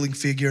to a kneeling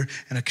figure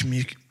and a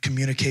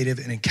communicative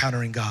and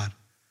encountering God.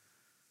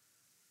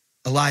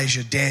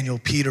 Elijah, Daniel,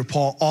 Peter,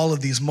 Paul, all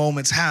of these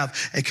moments have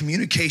a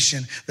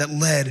communication that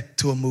led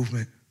to a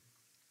movement.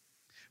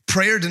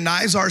 Prayer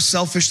denies our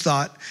selfish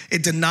thought.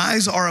 It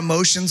denies our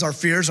emotions, our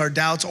fears, our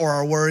doubts, or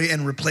our worry,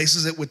 and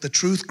replaces it with the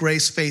truth,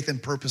 grace, faith,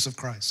 and purpose of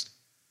Christ.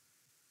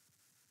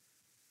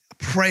 A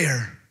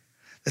prayer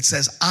that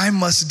says, I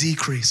must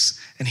decrease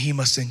and he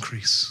must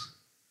increase.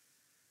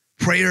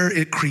 Prayer,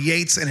 it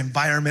creates an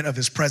environment of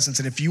his presence.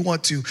 And if you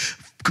want to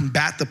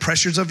combat the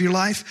pressures of your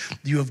life,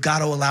 you have got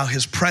to allow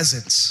his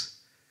presence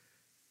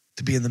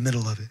to be in the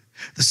middle of it.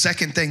 The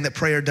second thing that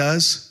prayer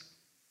does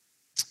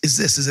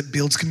is it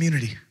builds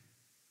community.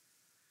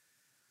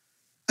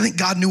 I think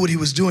God knew what he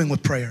was doing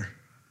with prayer.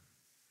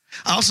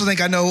 I also think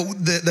I know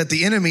that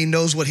the enemy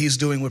knows what he's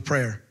doing with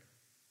prayer.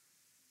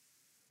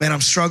 Man,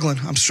 I'm struggling.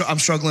 I'm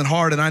struggling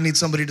hard and I need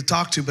somebody to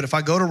talk to. But if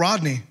I go to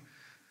Rodney,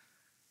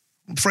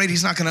 I'm afraid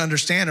he's not going to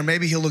understand, or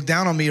maybe he'll look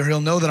down on me, or he'll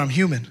know that I'm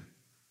human.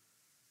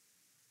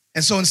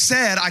 And so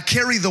instead, I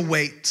carry the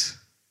weight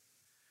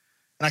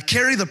and I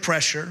carry the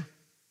pressure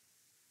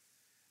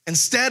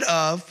instead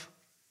of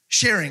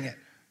sharing it.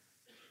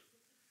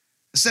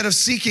 Instead of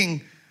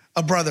seeking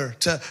a brother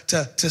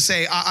to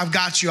say, I've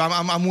got you.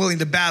 I'm willing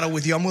to battle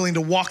with you. I'm willing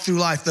to walk through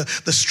life,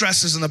 the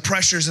stresses and the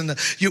pressures. And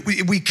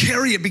we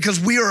carry it because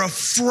we are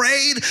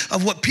afraid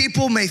of what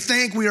people may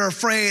think. We are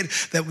afraid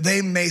that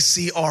they may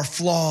see our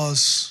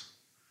flaws.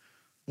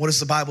 What does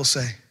the Bible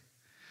say?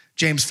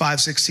 James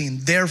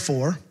 5:16,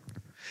 therefore,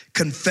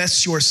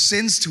 confess your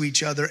sins to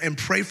each other and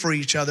pray for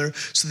each other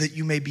so that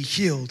you may be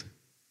healed.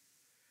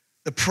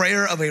 The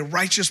prayer of a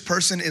righteous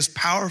person is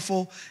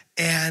powerful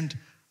and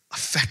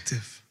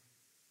effective.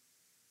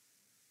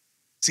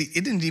 See,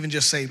 it didn't even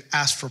just say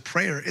ask for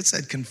prayer. It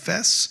said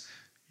confess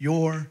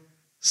your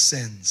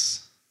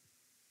sins.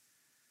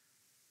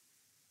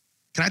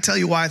 Can I tell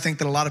you why I think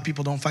that a lot of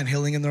people don't find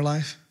healing in their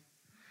life?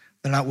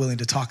 They're not willing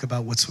to talk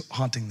about what's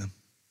haunting them.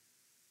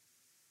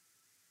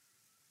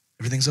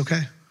 Everything's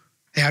okay.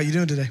 Hey, how you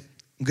doing today?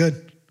 I'm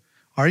good.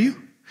 Are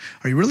you?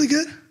 Are you really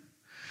good?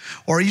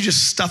 Or are you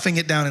just stuffing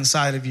it down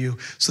inside of you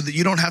so that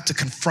you don't have to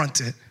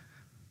confront it?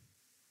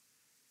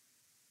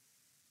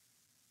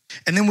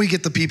 And then we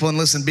get the people, and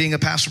listen, being a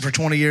pastor for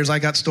 20 years, I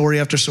got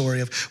story after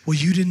story of, well,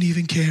 you didn't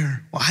even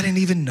care. Well, I didn't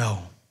even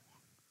know.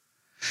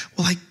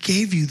 Well, I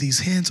gave you these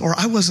hints, or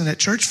I wasn't at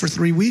church for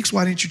 3 weeks.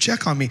 Why didn't you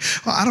check on me?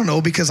 Well, I don't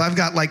know, because I've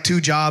got like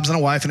 2 jobs and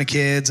a wife and a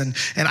kids, and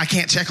I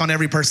can't check on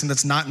every person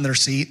that's not in their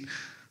seat.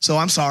 So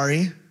I'm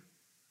sorry.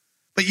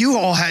 But you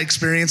all had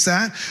experienced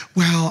that.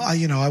 Well,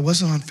 I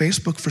wasn't on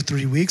Facebook for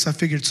 3 weeks. I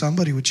figured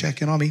somebody would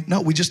check in on me.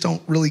 No, we just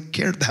don't really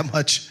care that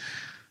much.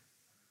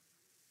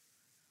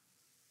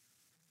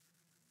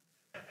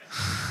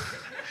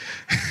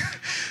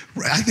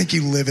 I think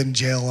you live in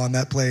jail on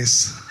that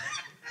place.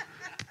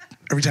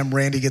 Every time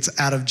Randy gets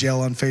out of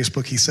jail on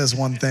Facebook, he says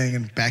one thing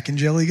and back in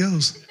jail he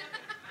goes.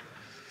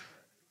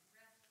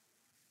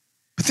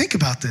 But think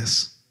about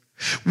this.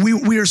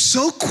 We are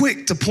so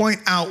quick to point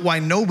out why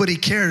nobody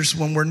cares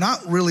when we're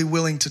not really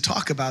willing to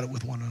talk about it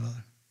with one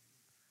another.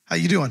 How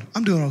you doing?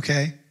 I'm doing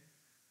okay.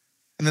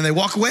 And then they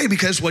walk away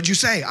because what'd you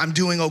say? I'm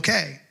doing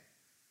okay.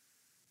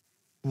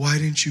 Why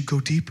didn't you go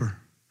deeper?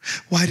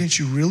 Why didn't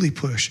you really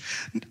push?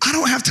 I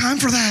don't have time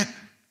for that.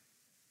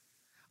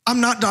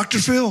 I'm not Dr.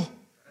 Phil.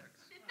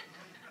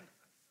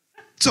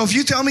 So if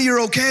you tell me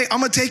you're okay, I'm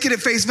going to take it at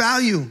face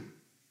value.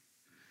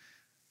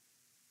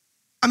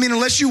 I mean,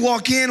 unless you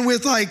walk in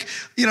with like,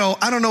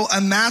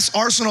 a mass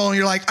arsenal and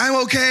you're like,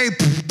 I'm okay.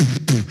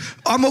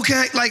 I'm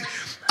okay. Like,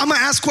 I'm going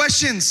to ask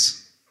questions.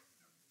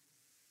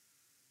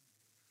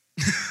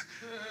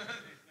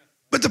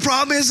 But the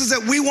problem is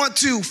that we want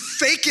to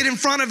fake it in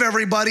front of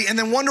everybody and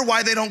then wonder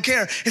why they don't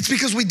care. It's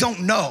because we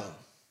don't know.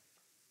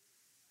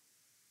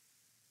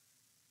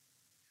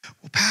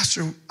 Well,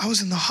 Pastor, I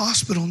was in the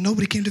hospital.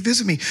 Nobody came to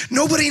visit me.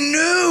 Nobody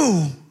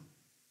knew.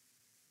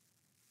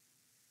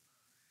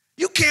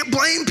 You can't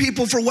blame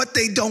people for what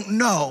they don't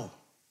know.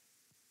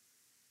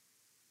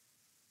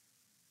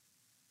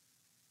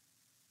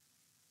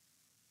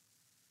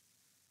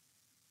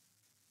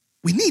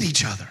 We need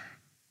each other.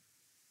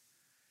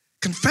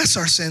 Confess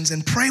our sins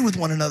and pray with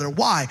one another.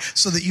 Why?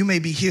 So that you may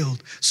be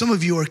healed. Some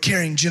of you are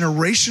carrying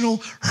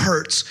generational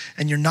hurts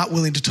and you're not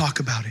willing to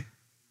talk about it.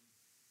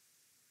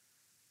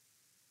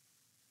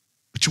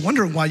 But you're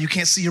wondering why you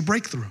can't see your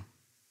breakthrough.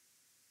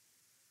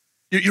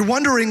 You're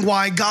wondering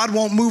why God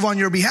won't move on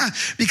your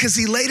behalf because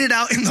he laid it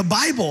out in the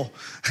Bible.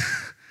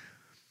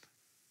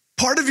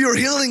 Part of your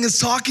healing is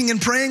talking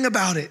and praying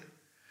about it.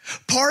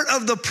 Part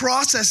of the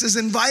process is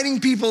inviting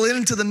people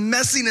into the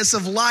messiness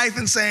of life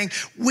and saying,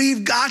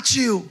 we've got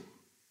you.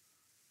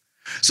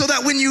 So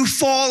that when you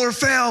fall or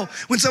fail,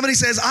 when somebody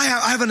says, I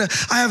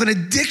have an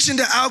addiction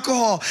to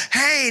alcohol.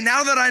 Hey,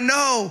 now that I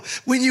know,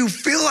 when you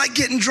feel like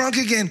getting drunk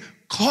again,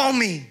 call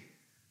me.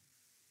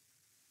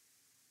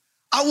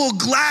 I will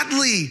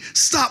gladly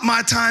stop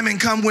my time and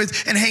come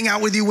with and hang out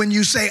with you when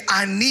you say,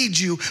 I need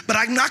you. But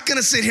I'm not going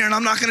to sit here and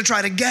I'm not going to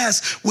try to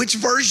guess which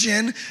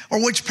version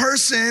or which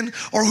person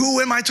or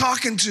who am I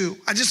talking to.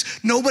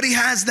 Nobody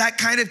has that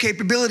kind of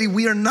capability.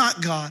 We are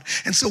not God.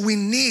 And so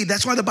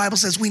that's why the Bible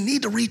says we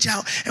need to reach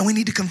out and we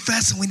need to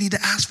confess and we need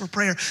to ask for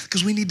prayer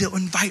because we need to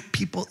invite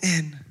people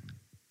in.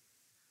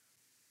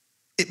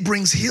 It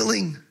brings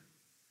healing.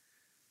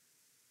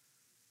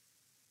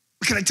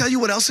 Can I tell you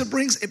what else it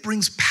brings? It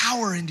brings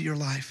power into your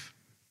life.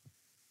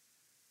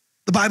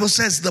 The Bible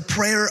says the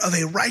prayer of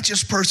a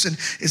righteous person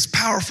is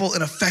powerful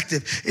and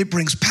effective. It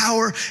brings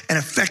power and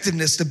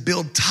effectiveness to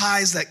build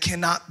ties that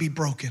cannot be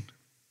broken.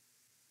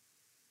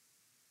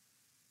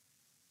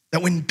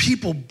 That when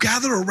people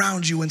gather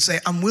around you and say,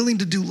 I'm willing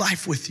to do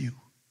life with you.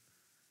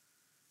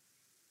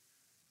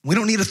 We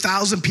don't need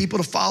 1,000 people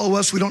to follow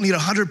us. We don't need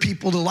 100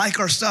 people to like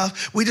our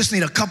stuff. We just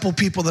need a couple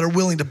people that are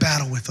willing to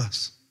battle with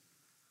us.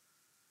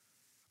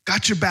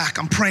 Got your back.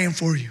 I'm praying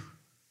for you.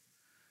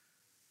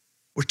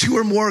 Where 2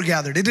 or more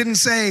gathered. It didn't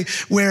say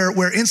where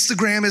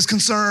Instagram is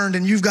concerned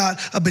and you've got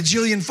a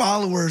bajillion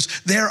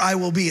followers, there I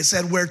will be. It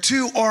said where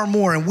 2 or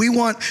more. And we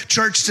want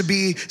church to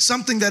be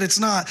something that it's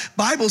not.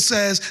 Bible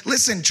says,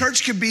 listen,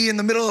 church could be in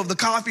the middle of the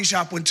coffee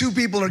shop when 2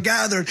 people are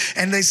gathered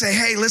and they say,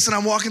 hey, listen,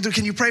 I'm walking through.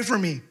 Can you pray for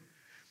me?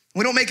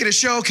 We don't make it a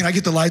show. Can I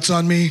get the lights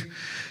on me?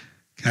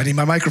 I need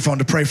my microphone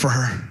to pray for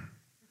her.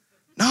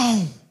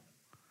 No.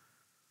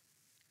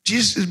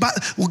 Jesus,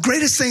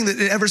 greatest thing that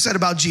it ever said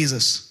about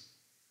Jesus,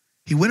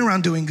 he went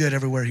around doing good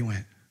everywhere he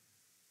went.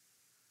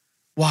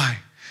 Why?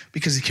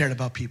 Because he cared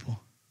about people.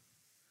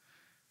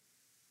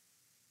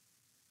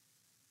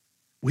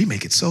 We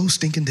make it so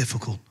stinking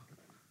difficult.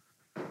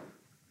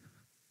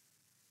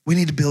 We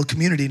need to build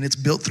community, and it's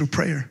built through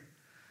prayer.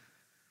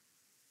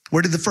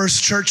 Where did the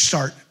first church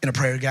start? In a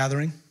prayer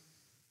gathering.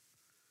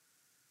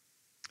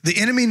 The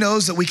enemy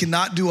knows that we can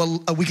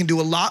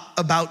do a lot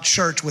about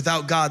church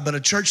without God, but a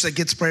church that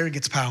gets prayer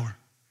gets power.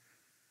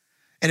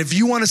 And if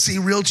you want to see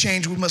real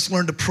change, we must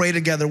learn to pray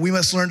together. We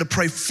must learn to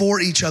pray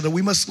for each other.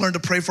 We must learn to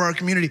pray for our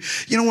community.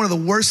 You know, one of the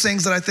worst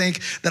things that I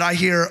think that I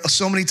hear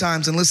so many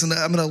times, and listen,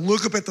 I'm going to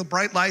look up at the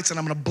bright lights and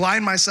I'm going to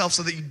blind myself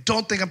so that you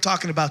don't think I'm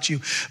talking about you.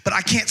 But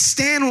I can't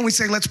stand when we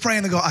say, let's pray,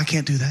 and they go, I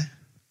can't do that.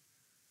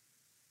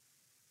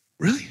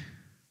 Really?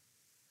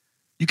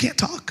 You can't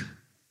talk?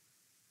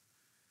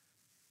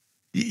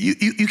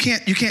 You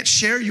can't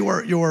share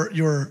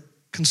your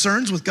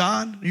concerns with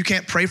God. You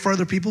can't pray for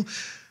other people.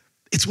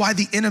 It's why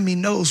the enemy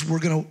knows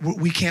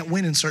we can't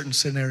win in certain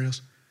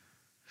scenarios.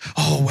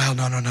 Oh, well,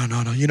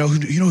 no. You know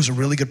who's a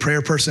really good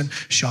prayer person?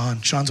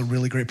 Sean. Sean's a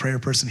really great prayer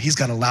person. He's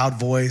got a loud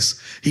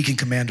voice. He can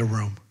command a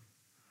room.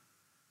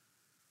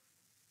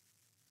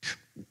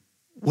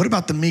 What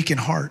about the meek in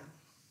heart?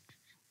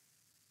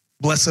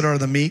 Blessed are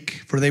the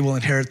meek, for they will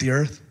inherit the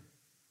earth.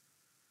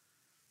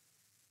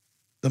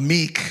 The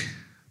meek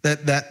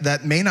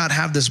that may not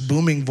have this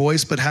booming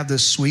voice, but have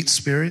this sweet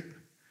spirit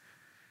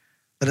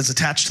that is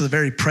attached to the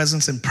very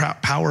presence and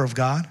power of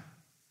God.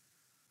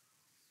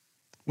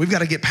 We've got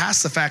to get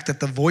past the fact that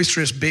the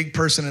boisterous big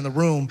person in the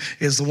room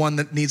is the one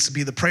that needs to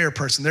be the prayer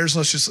person.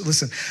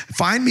 Listen,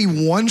 find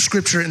me one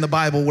scripture in the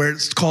Bible where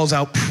it calls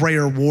out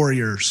prayer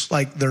warriors,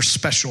 like they're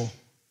special.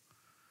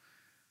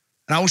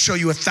 And I will show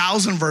you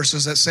 1,000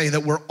 verses that say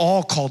that we're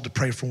all called to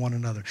pray for one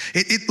another.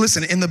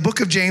 Listen, in the book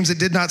of James, it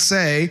did not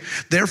say,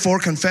 therefore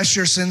confess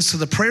your sins to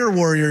the prayer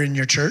warrior in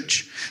your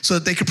church so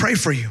that they could pray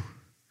for you.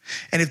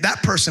 And if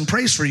that person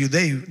prays for you,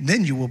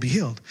 then you will be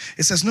healed.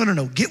 It says,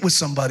 no, get with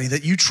somebody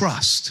that you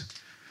trust.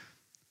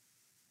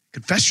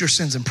 Confess your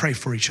sins and pray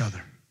for each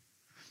other.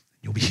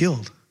 You'll be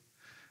healed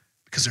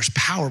because there's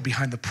power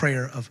behind the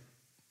prayer of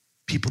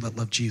people that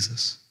love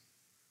Jesus.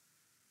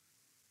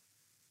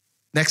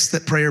 Next,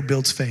 that prayer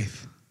builds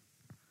faith.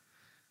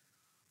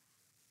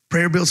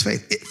 Prayer builds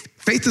faith.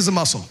 Faith is a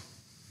muscle.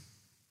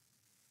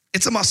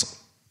 It's a muscle.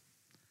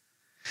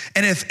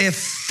 And if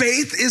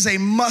faith is a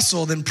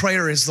muscle, then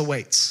prayer is the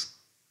weights.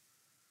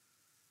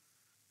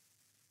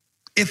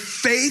 If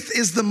faith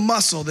is the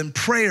muscle, then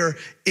prayer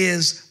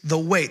is the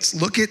weights.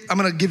 I'm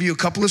going to give you a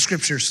couple of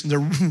scriptures.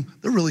 They're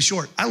really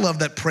short. I love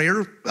that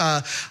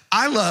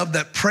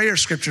prayer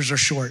scriptures are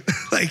short.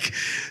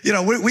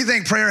 We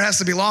think prayer has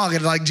to be long.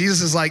 And like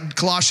Jesus is like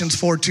Colossians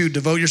 4:2,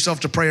 devote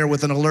yourself to prayer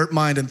with an alert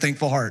mind and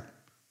thankful heart.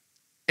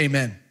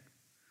 Amen.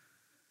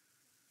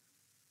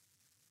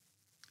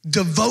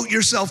 Devote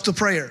yourself to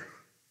prayer.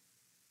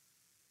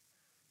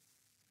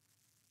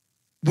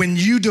 When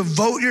you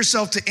devote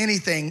yourself to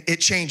anything,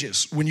 it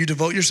changes. When you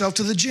devote yourself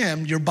to the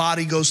gym, your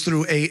body goes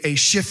through a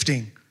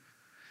shifting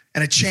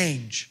and a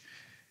change.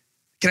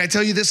 Can I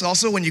tell you this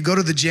also? When you go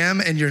to the gym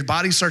and your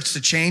body starts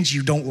to change,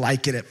 you don't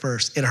like it at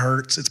first. It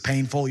hurts, it's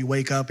painful. You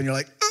wake up and you're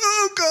like,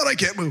 oh God, I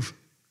can't move.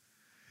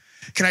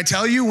 Can I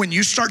tell you, when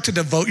you start to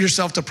devote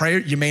yourself to prayer,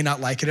 you may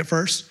not like it at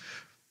first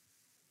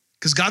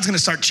because God's gonna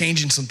start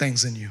changing some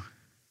things in you.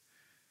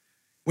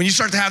 When you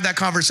start to have that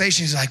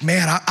conversation, he's like,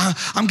 man,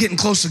 I'm getting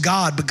close to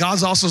God, but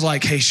God's also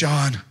like, hey,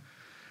 Sean,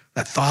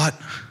 that thought,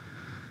 I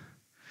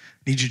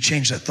need you to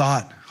change that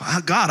thought.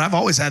 God, I've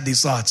always had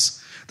these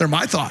thoughts. They're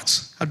my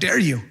thoughts. How dare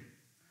you? He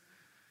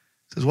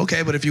says, well,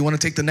 okay, but if you want to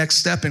take the next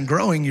step in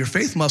growing your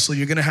faith muscle,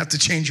 you're going to have to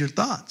change your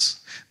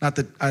thoughts. Not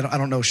that I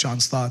don't know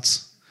Sean's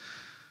thoughts.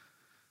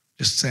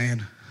 Just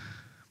saying,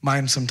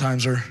 mine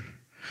sometimes are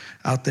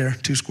out there,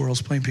 2 squirrels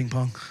playing ping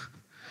pong.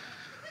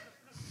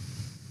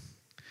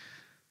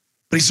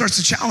 But he starts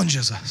to challenge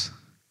us.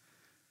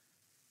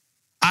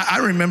 I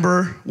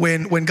remember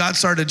when God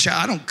started,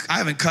 I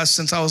haven't cussed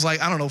since I was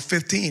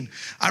 15.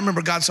 I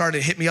remember God started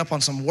to hit me up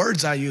on some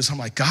words I use. I'm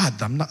like,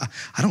 God,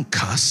 I don't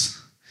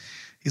cuss.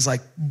 He's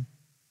like,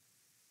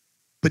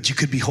 but you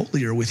could be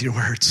holier with your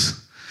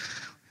words.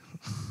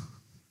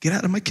 Get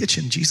out of my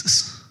kitchen,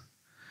 Jesus.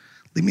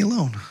 Leave me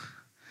alone.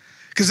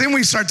 Because then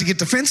we start to get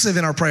defensive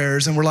in our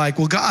prayers and we're like,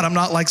 well, God, I'm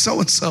not like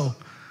so-and-so.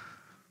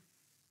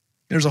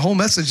 There's a whole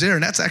message there,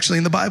 and that's actually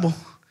in the Bible.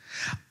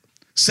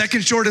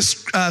 Second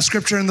shortest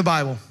scripture in the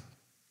Bible,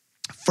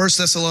 1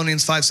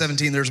 Thessalonians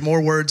 5:17. There's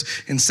more words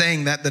in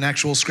saying that than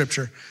actual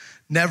scripture.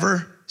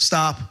 Never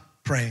stop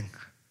praying.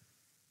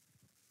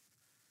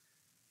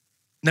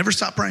 Never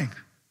stop praying.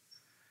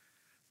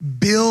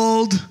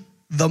 Build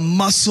the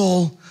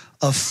muscle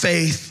of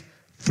faith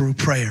through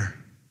prayer.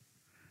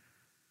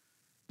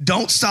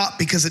 Don't stop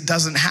because it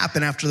doesn't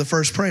happen after the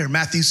first prayer.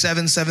 Matthew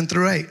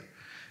 7:7-8.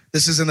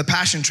 This is in the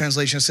Passion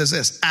Translation. It says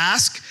this,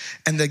 ask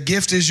and the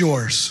gift is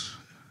yours.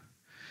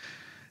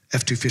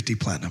 F250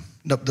 Platinum.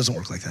 Nope, doesn't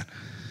work like that.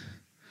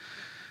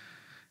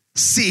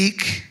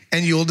 Seek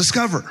and you'll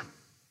discover.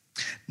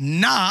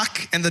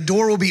 Knock and the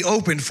door will be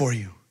opened for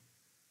you.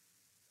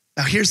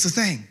 Now here's the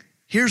thing.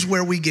 Here's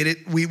where we get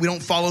it. We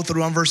don't follow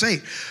through on verse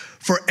 8.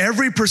 For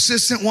every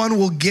persistent one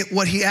will get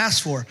what he asks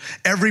for.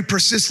 Every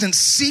persistent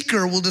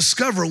seeker will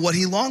discover what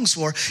he longs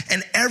for.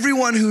 And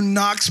everyone who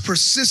knocks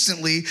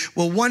persistently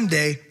will one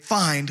day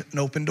find an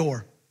open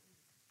door.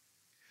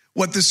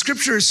 What the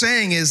scripture is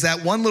saying is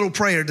that one little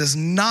prayer does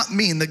not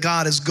mean that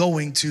God is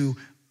going to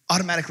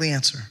automatically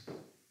answer.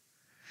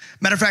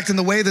 Matter of fact, in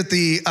the way that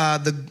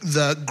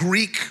the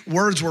Greek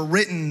words were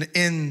written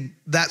in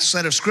that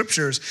set of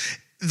scriptures,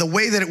 the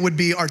way that it would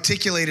be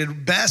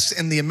articulated best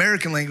in the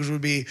American language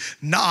would be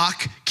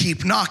knock,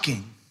 keep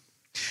knocking.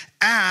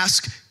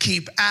 Ask,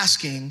 keep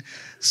asking.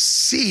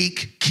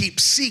 Seek, keep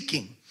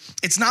seeking.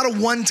 It's not a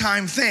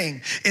one-time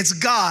thing. It's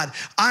God,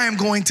 I am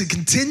going to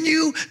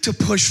continue to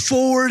push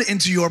forward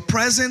into your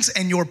presence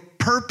and your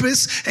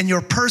purpose and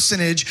your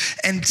personage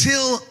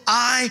until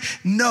I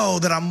know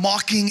that I'm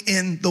walking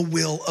in the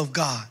will of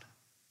God.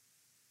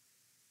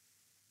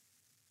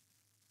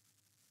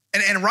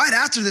 And right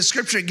after this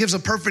scripture, it gives a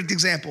perfect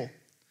example.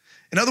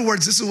 In other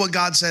words, this is what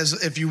God says.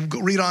 If you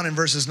read on in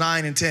verses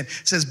 9 and 10, it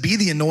says, be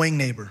the annoying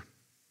neighbor.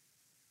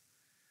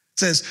 It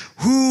says,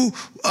 who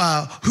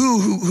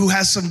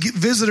has some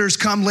visitors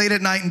come late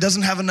at night and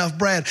doesn't have enough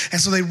bread.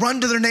 And so they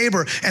run to their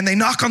neighbor and they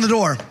knock on the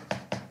door.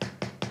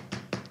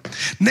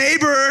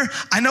 Neighbor,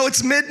 I know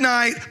it's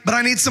midnight, but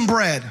I need some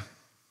bread.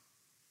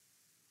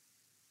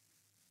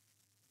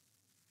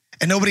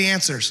 And nobody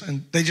answers,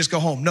 and they just go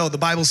home. No, the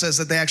Bible says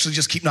that they actually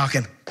just keep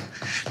knocking.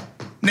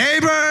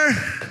 Neighbor,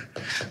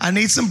 I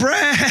need some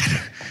bread.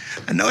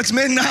 I know it's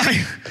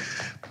midnight.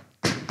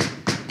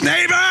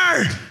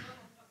 Neighbor.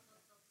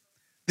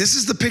 This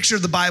is the picture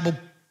the Bible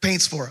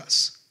paints for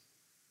us.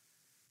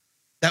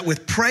 That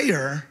with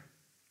prayer,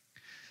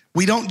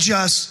 we don't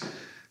just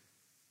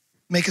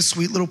make a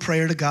sweet little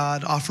prayer to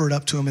God, offer it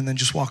up to him, and then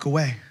just walk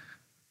away.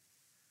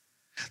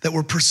 That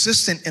we're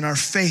persistent in our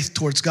faith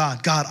towards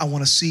God. God, I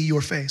want to see your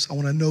face. I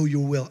want to know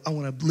your will. I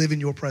want to live in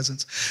your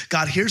presence.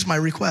 God, here's my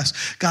request.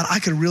 God,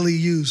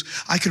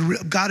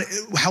 God,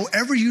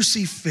 however you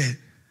see fit.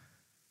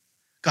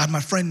 God, my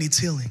friend needs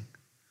healing.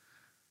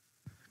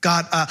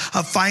 God,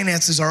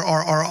 finances are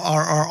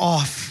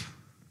off.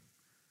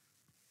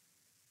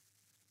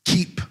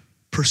 Keep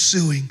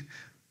pursuing.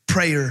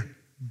 Prayer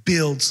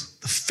builds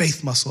the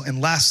faith muscle. And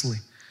lastly,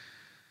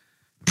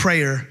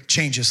 prayer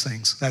changes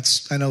things.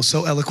 That's, I know,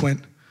 so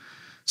eloquent,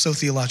 so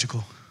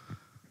theological.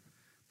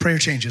 Prayer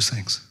changes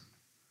things.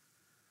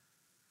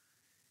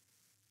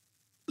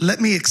 Let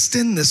me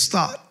extend this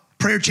thought.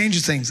 Prayer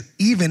changes things,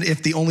 even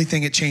if the only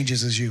thing it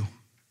changes is you.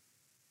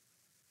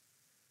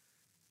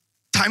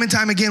 Time and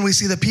time again, we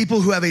see the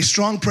people who have a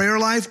strong prayer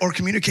life or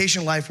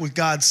communication life with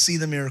God see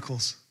the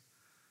miracles.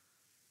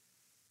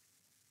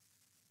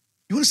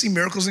 You want to see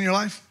miracles in your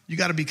life? You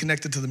got to be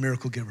connected to the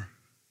miracle giver.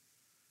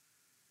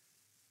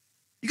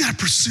 You got to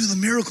pursue the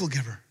miracle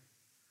giver.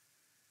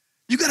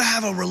 You got to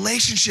have a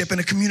relationship and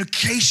a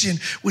communication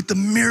with the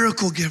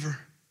miracle giver.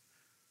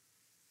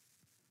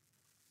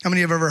 How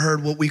many have ever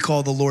heard what we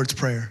call the Lord's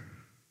Prayer?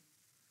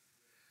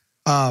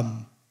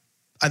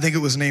 I think it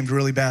was named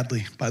really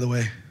badly, by the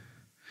way.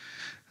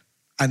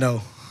 I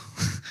know.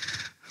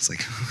 It's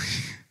like,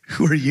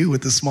 who are you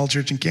with this small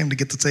church in Camden to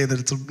get to say that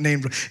it's a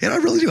name? And I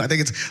really do. I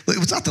think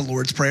it's not the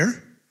Lord's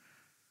Prayer.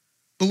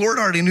 The Lord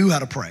already knew how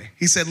to pray.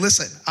 He said,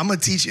 listen, I'm going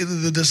to teach you.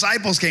 The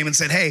disciples came and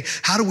said, hey,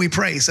 how do we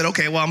pray? He said,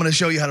 okay, well, I'm going to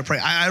show you how to pray.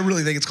 I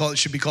really think it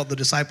should be called the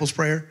disciples'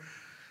 prayer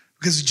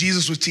because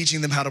Jesus was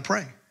teaching them how to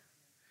pray.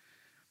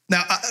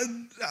 Now,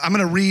 I'm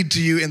going to read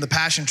to you in the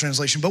Passion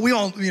Translation, but we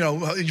all,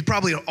 you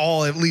probably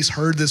all at least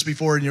heard this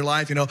before in your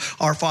life.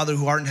 Our Father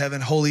who art in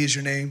heaven, holy is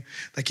your name.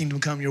 Thy kingdom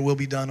come, your will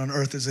be done on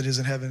earth as it is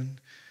in heaven.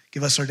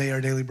 Give us our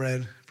daily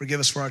bread. Forgive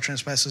us for our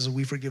trespasses, and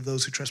we forgive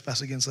those who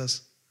trespass against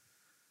us.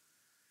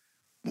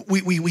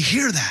 We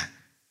hear that.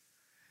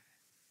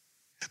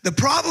 The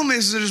problem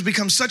is that it has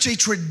become such a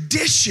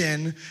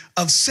tradition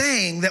of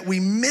saying that we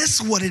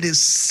miss what it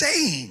is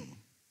saying.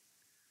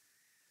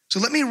 So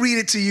let me read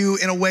it to you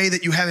in a way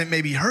that you haven't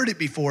maybe heard it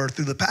before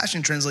through the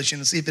Passion Translation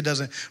and see if it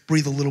doesn't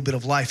breathe a little bit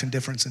of life and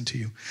difference into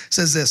you. It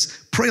says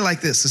this, pray like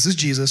this. This is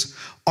Jesus,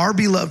 our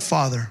beloved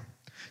Father,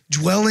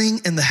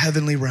 dwelling in the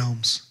heavenly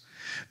realms.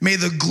 May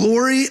the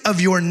glory of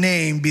your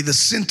name be the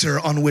center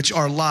on which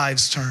our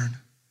lives turn.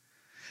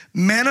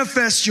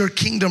 Manifest your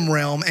kingdom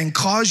realm and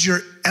cause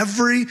your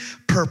every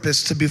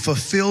purpose to be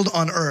fulfilled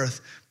on earth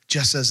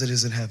just as it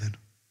is in heaven.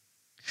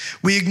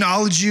 We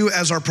acknowledge you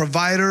as our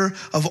provider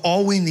of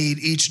all we need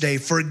each day.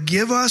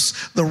 Forgive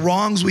us the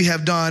wrongs we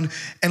have done.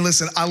 And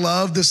listen, I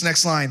love this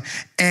next line.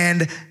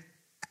 And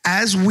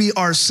as we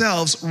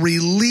ourselves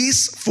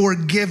release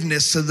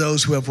forgiveness to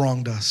those who have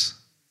wronged us.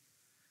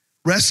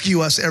 Rescue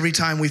us every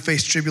time we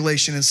face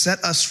tribulation and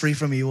set us free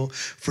from evil.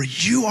 For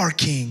you are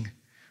King,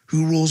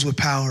 who rules with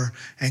power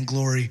and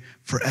glory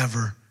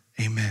forever.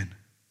 Amen.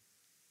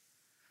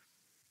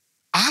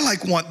 I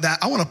want that.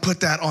 I want to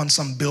put that on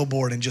some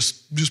billboard and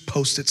just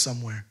post it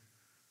somewhere.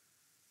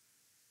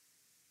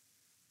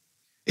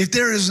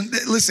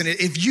 Listen,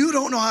 if you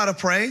don't know how to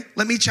pray,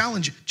 let me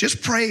challenge you.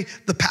 Just pray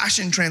the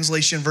Passion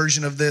Translation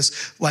version of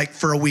this like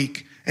for a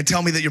week and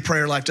tell me that your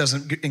prayer life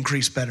doesn't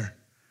increase better.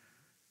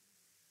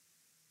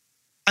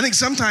 I think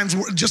sometimes,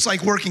 just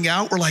like working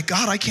out, we're like,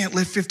 God, I can't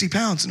lift 50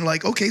 pounds. And we're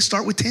like, okay,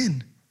 start with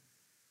 10.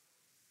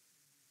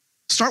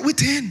 Start with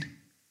 10.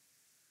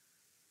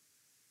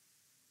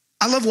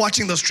 I love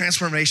watching those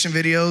transformation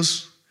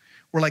videos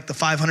where like the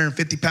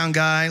 550-pound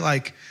guy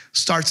like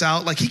starts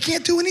out like he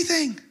can't do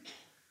anything.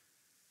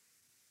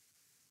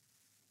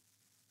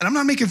 And I'm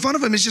not making fun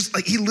of him. It's just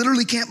like he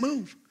literally can't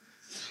move.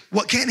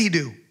 What can he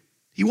do?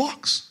 He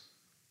walks.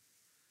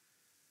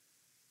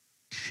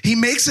 He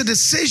makes a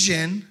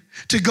decision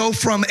to go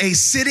from a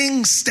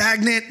sitting,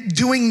 stagnant,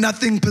 doing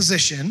nothing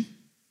position.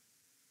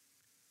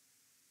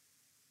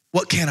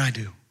 What can I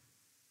do?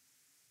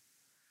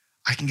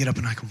 I can get up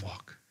and I can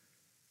walk.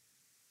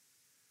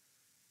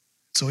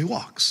 So he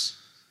walks.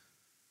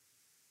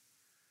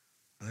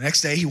 And the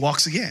next day he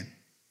walks again.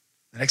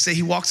 The next day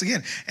he walks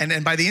again.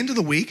 And by the end of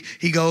the week,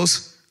 he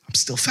goes, I'm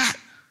still fat.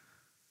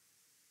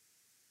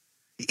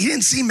 He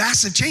didn't see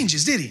massive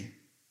changes, did he?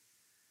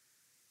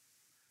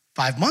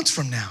 5 months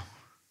from now,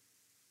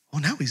 oh,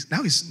 now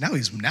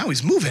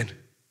he's moving.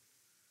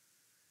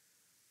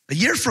 A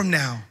year from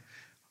now,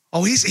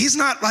 oh, he's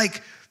not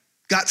like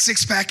got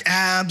six-pack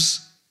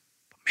abs,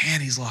 but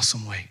man, he's lost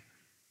some weight.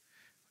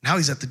 Now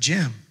he's at the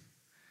gym.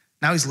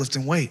 Now he's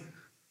lifting weight.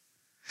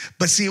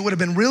 But see, it would have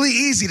been really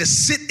easy to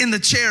sit in the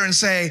chair and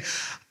say,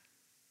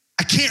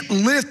 I can't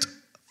lift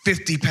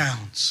 50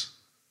 pounds.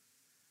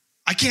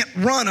 I can't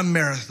run a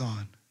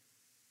marathon.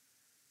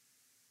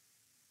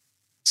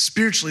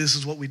 Spiritually, this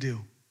is what we do.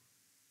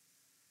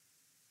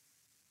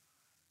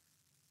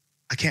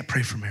 I can't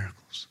pray for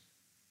miracles.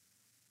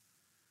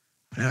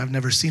 I've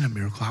never seen a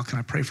miracle. How can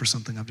I pray for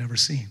something I've never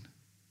seen?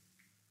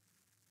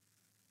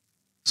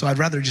 So I'd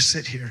rather just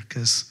sit here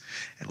because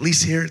at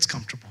least here it's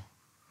comfortable.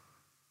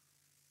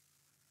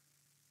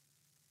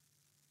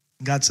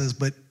 And God says,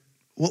 but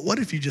what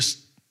if you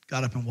just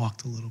got up and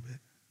walked a little bit?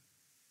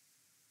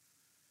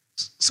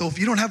 So if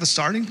you don't have a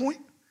starting point,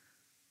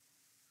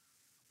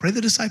 pray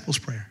the disciples'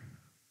 prayer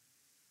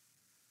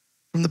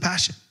from the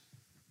Passion.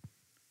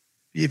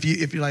 If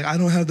you're like, I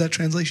don't have that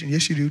translation.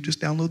 Yes, you do. Just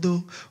download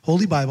the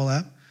Holy Bible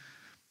app.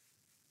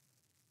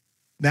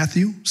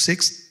 Matthew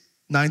 6,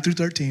 9 through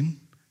 13.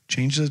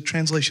 Change the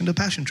translation to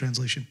Passion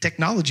Translation.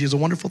 Technology is a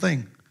wonderful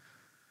thing.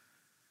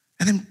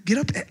 And then get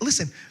up.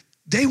 Listen,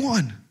 day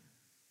one,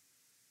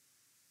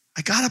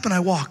 I got up and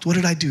I walked. What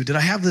did I do? Did I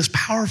have this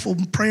powerful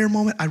prayer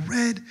moment? I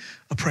read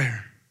a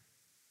prayer.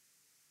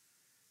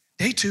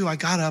 Day two, I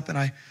got up and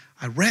I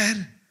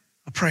read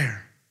a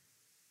prayer.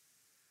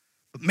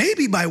 But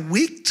maybe by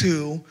week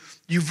 2,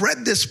 you've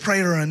read this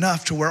prayer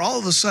enough to where all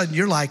of a sudden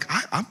you're like,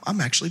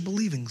 I'm actually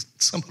believing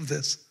some of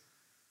this.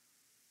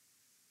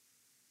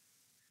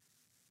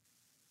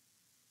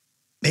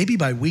 Maybe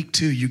by week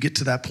 2, you get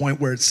to that point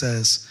where it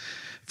says,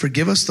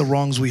 forgive us the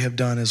wrongs we have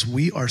done as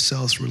we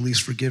ourselves release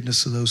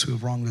forgiveness to those who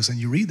have wronged us. And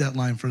you read that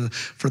line for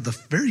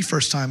the very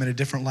first time in a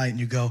different light and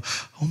you go,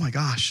 oh my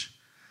gosh,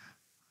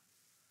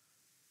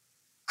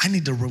 I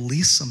need to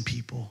release some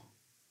people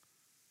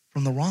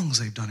from the wrongs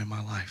they've done in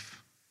my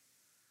life.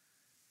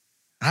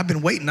 And I've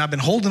been waiting. I've been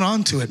holding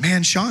on to it.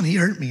 Man, Sean, he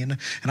hurt me. And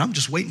I'm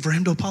just waiting for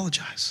him to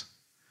apologize.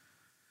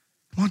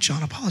 Come on,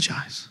 Sean,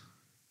 apologize.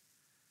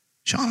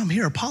 Sean, I'm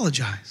here.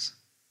 Apologize.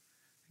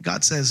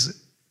 God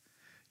says,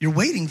 you're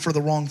waiting for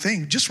the wrong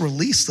thing. Just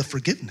release the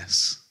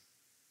forgiveness.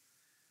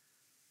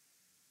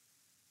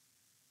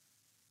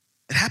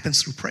 It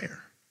happens through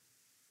prayer.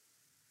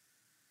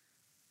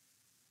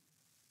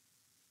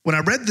 When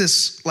I read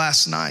this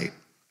last night,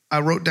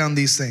 I wrote down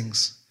these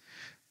things.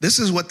 This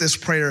is what this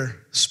prayer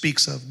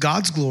speaks of.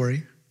 God's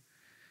glory,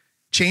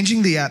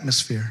 changing the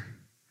atmosphere,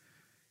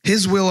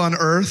 his will on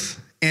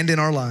earth and in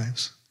our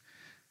lives,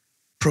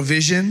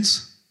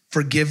 provisions,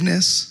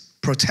 forgiveness,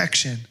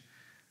 protection,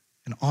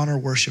 and honor,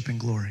 worship, and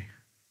glory.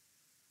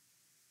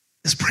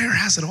 This prayer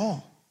has it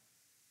all.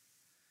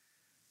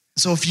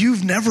 So if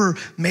you've never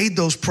made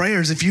those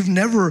prayers, if you've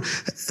never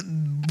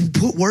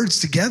put words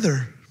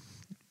together,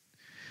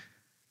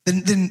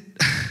 then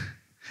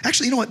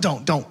actually, you know what?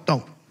 Don't.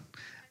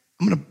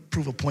 I'm going to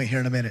prove a point here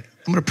in a minute.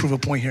 We're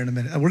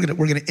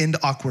going to end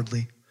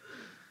awkwardly.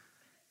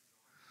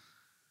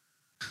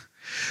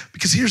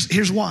 Because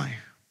here's why.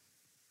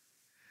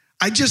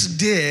 I just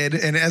did,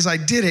 and as I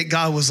did it,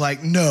 God was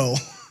like, no.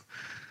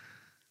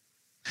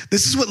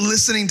 This is what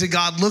listening to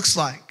God looks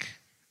like.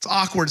 It's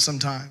awkward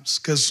sometimes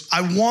because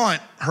I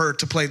want her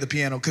to play the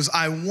piano because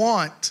I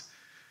want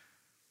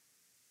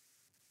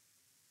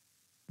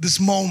this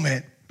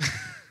moment.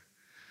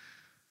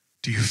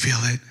 Do you feel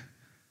it?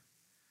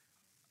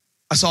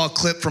 I saw a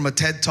clip from a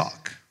TED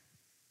Talk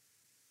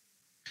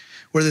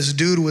where this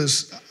dude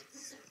was,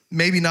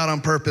 maybe not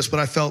on purpose, but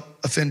I felt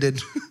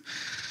offended,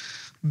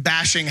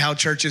 bashing how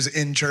church is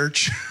in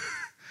church.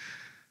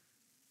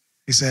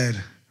 He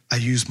said, I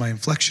used my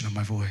inflection of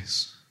my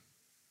voice.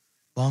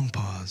 Long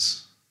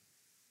pause.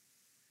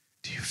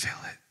 Do you feel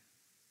it?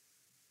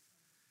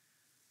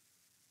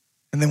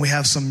 And then we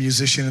have some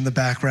musician in the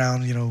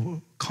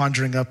background,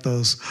 conjuring up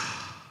those,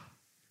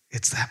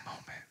 it's that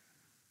moment.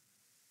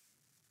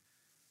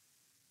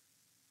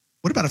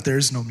 What about if there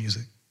is no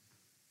music?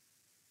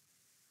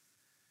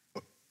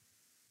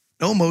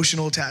 No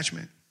emotional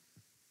attachment.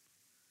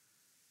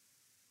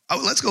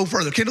 Oh, let's go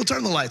further. Kendall,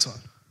 turn the lights on.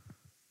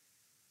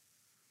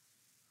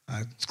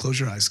 Close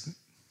your eyes.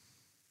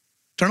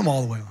 Turn them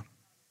all the way on.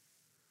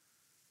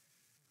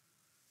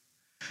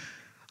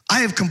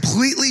 I have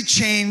completely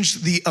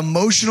changed the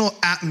emotional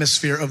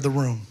atmosphere of the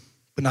room,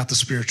 but not the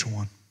spiritual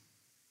one.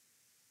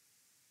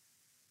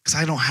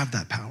 Because I don't have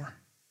that power.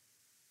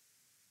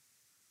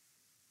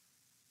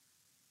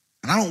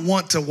 And I don't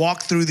want to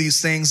walk through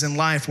these things in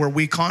life where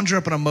we conjure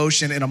up an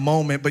emotion in a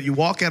moment, but you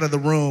walk out of the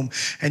room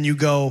and you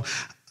go,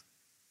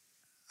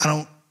 I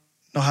don't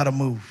know how to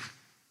move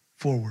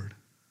forward.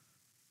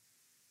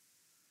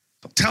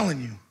 I'm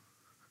telling you,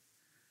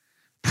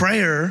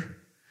 prayer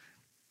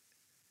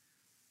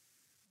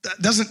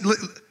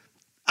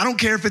I don't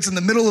care if it's in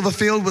the middle of a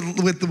field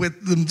with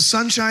the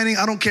sun shining.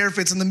 I don't care if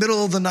it's in the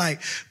middle of the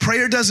night.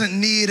 Prayer doesn't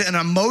need an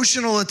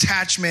emotional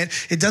attachment.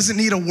 It doesn't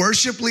need a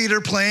worship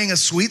leader playing a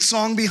sweet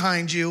song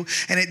behind you.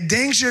 And it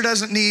dang sure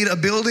doesn't need a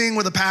building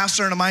with a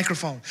pastor and a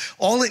microphone.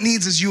 All it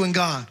needs is you and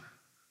God.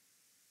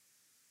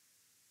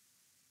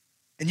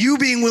 And you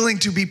being willing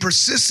to be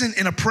persistent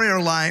in a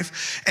prayer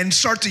life and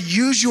start to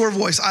use your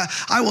voice.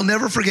 I will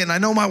never forget, and I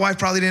know my wife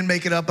probably didn't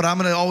make it up, but I'm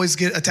going to always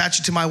get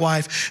attached to my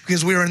wife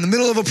because we were in the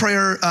middle of a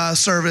prayer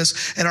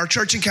service at our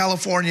church in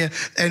California.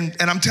 And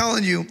I'm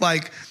telling you,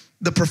 like,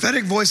 the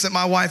prophetic voice that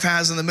my wife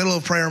has in the middle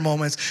of prayer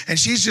moments, and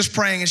she's just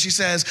praying and she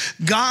says,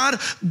 God,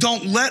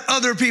 don't let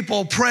other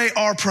people pray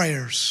our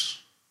prayers.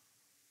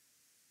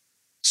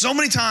 So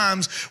many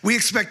times we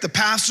expect the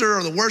pastor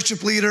or the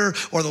worship leader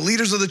or the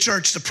leaders of the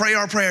church to pray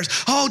our prayers.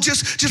 Oh,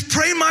 just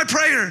pray my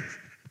prayer.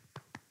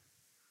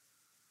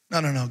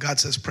 No. God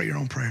says, pray your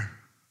own prayer.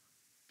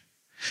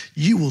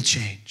 You will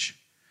change.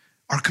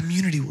 Our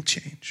community will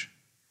change.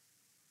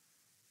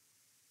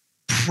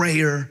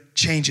 Prayer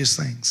changes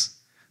things.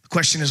 The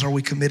question is, are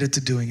we committed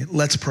to doing it?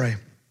 Let's pray.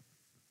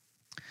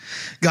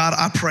 God,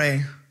 I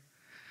pray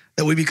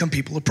that we become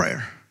people of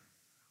prayer.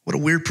 What a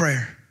weird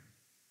prayer.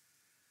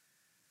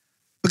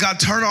 But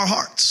God, turn our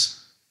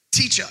hearts.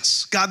 Teach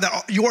us, God,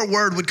 that your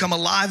word would come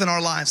alive in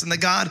our lives. And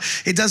that God,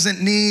 it doesn't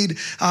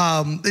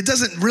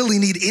really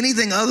need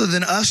anything other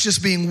than us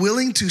just being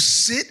willing to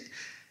sit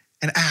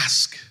and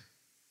ask.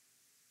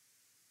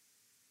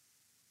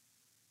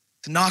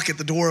 To knock at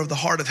the door of the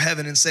heart of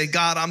heaven and say,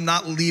 God, I'm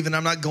not leaving.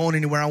 I'm not going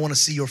anywhere. I want to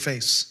see your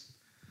face.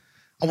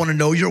 I want to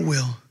know your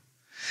will.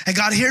 And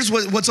God, here's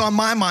what's on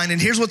my mind, and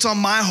here's what's on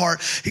my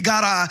heart.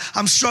 God,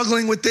 I'm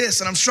struggling with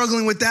this, and I'm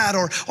struggling with that,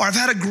 or I've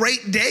had a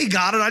great day,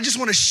 God, and I just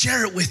want to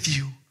share it with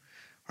you.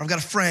 Or I've got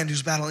a friend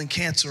who's battling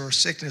cancer or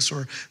sickness,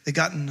 or they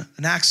got in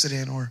an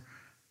accident, or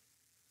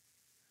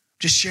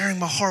just sharing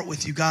my heart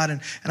with you, God,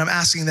 and I'm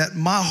asking that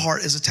my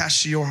heart is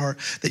attached to your heart,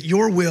 that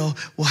your will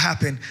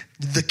happen.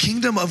 The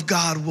kingdom of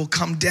God will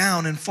come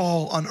down and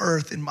fall on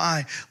earth in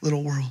my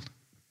little world.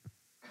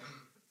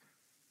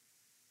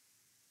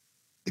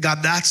 God,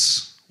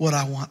 that's what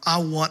I want. I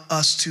want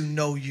us to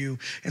know you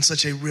in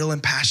such a real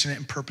and passionate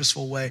and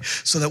purposeful way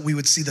so that we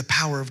would see the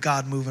power of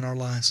God move in our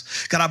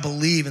lives. God, I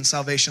believe in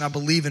salvation. I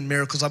believe in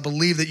miracles. I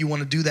believe that you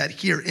want to do that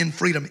here in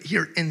Freedom,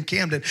 here in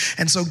Camden.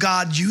 And so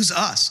God, use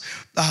us.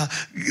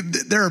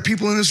 There are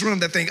people in this room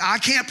that think, I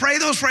can't pray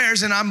those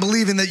prayers, and I'm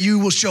believing that you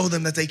will show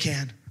them that they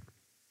can.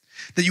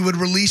 That you would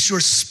release your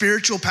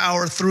spiritual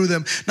power through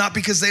them, not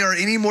because they are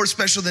any more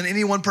special than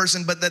any one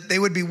person, but that they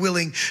would be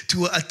willing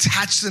to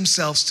attach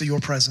themselves to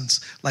your presence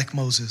like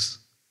Moses.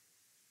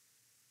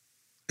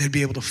 They'd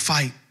be able to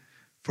fight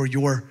for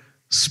your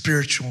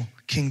spiritual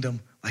kingdom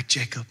like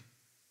Jacob.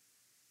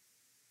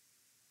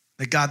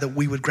 That God, that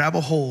we would grab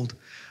a hold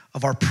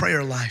of our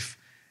prayer life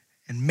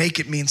and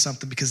make it mean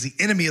something, because the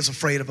enemy is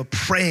afraid of a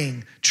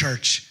praying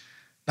church,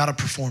 not a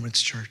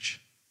performance church.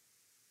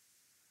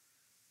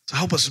 So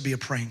help us to be a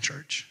praying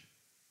church.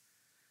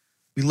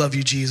 We love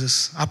you,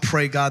 Jesus. I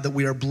pray, God, that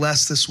we are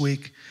blessed this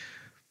week.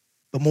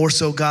 But more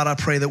so, God, I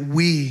pray that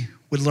we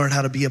would learn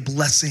how to be a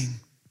blessing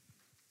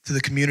to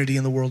the community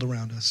and the world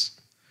around us.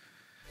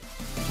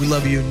 We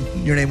love you.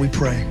 In your name we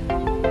pray.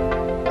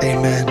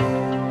 Amen.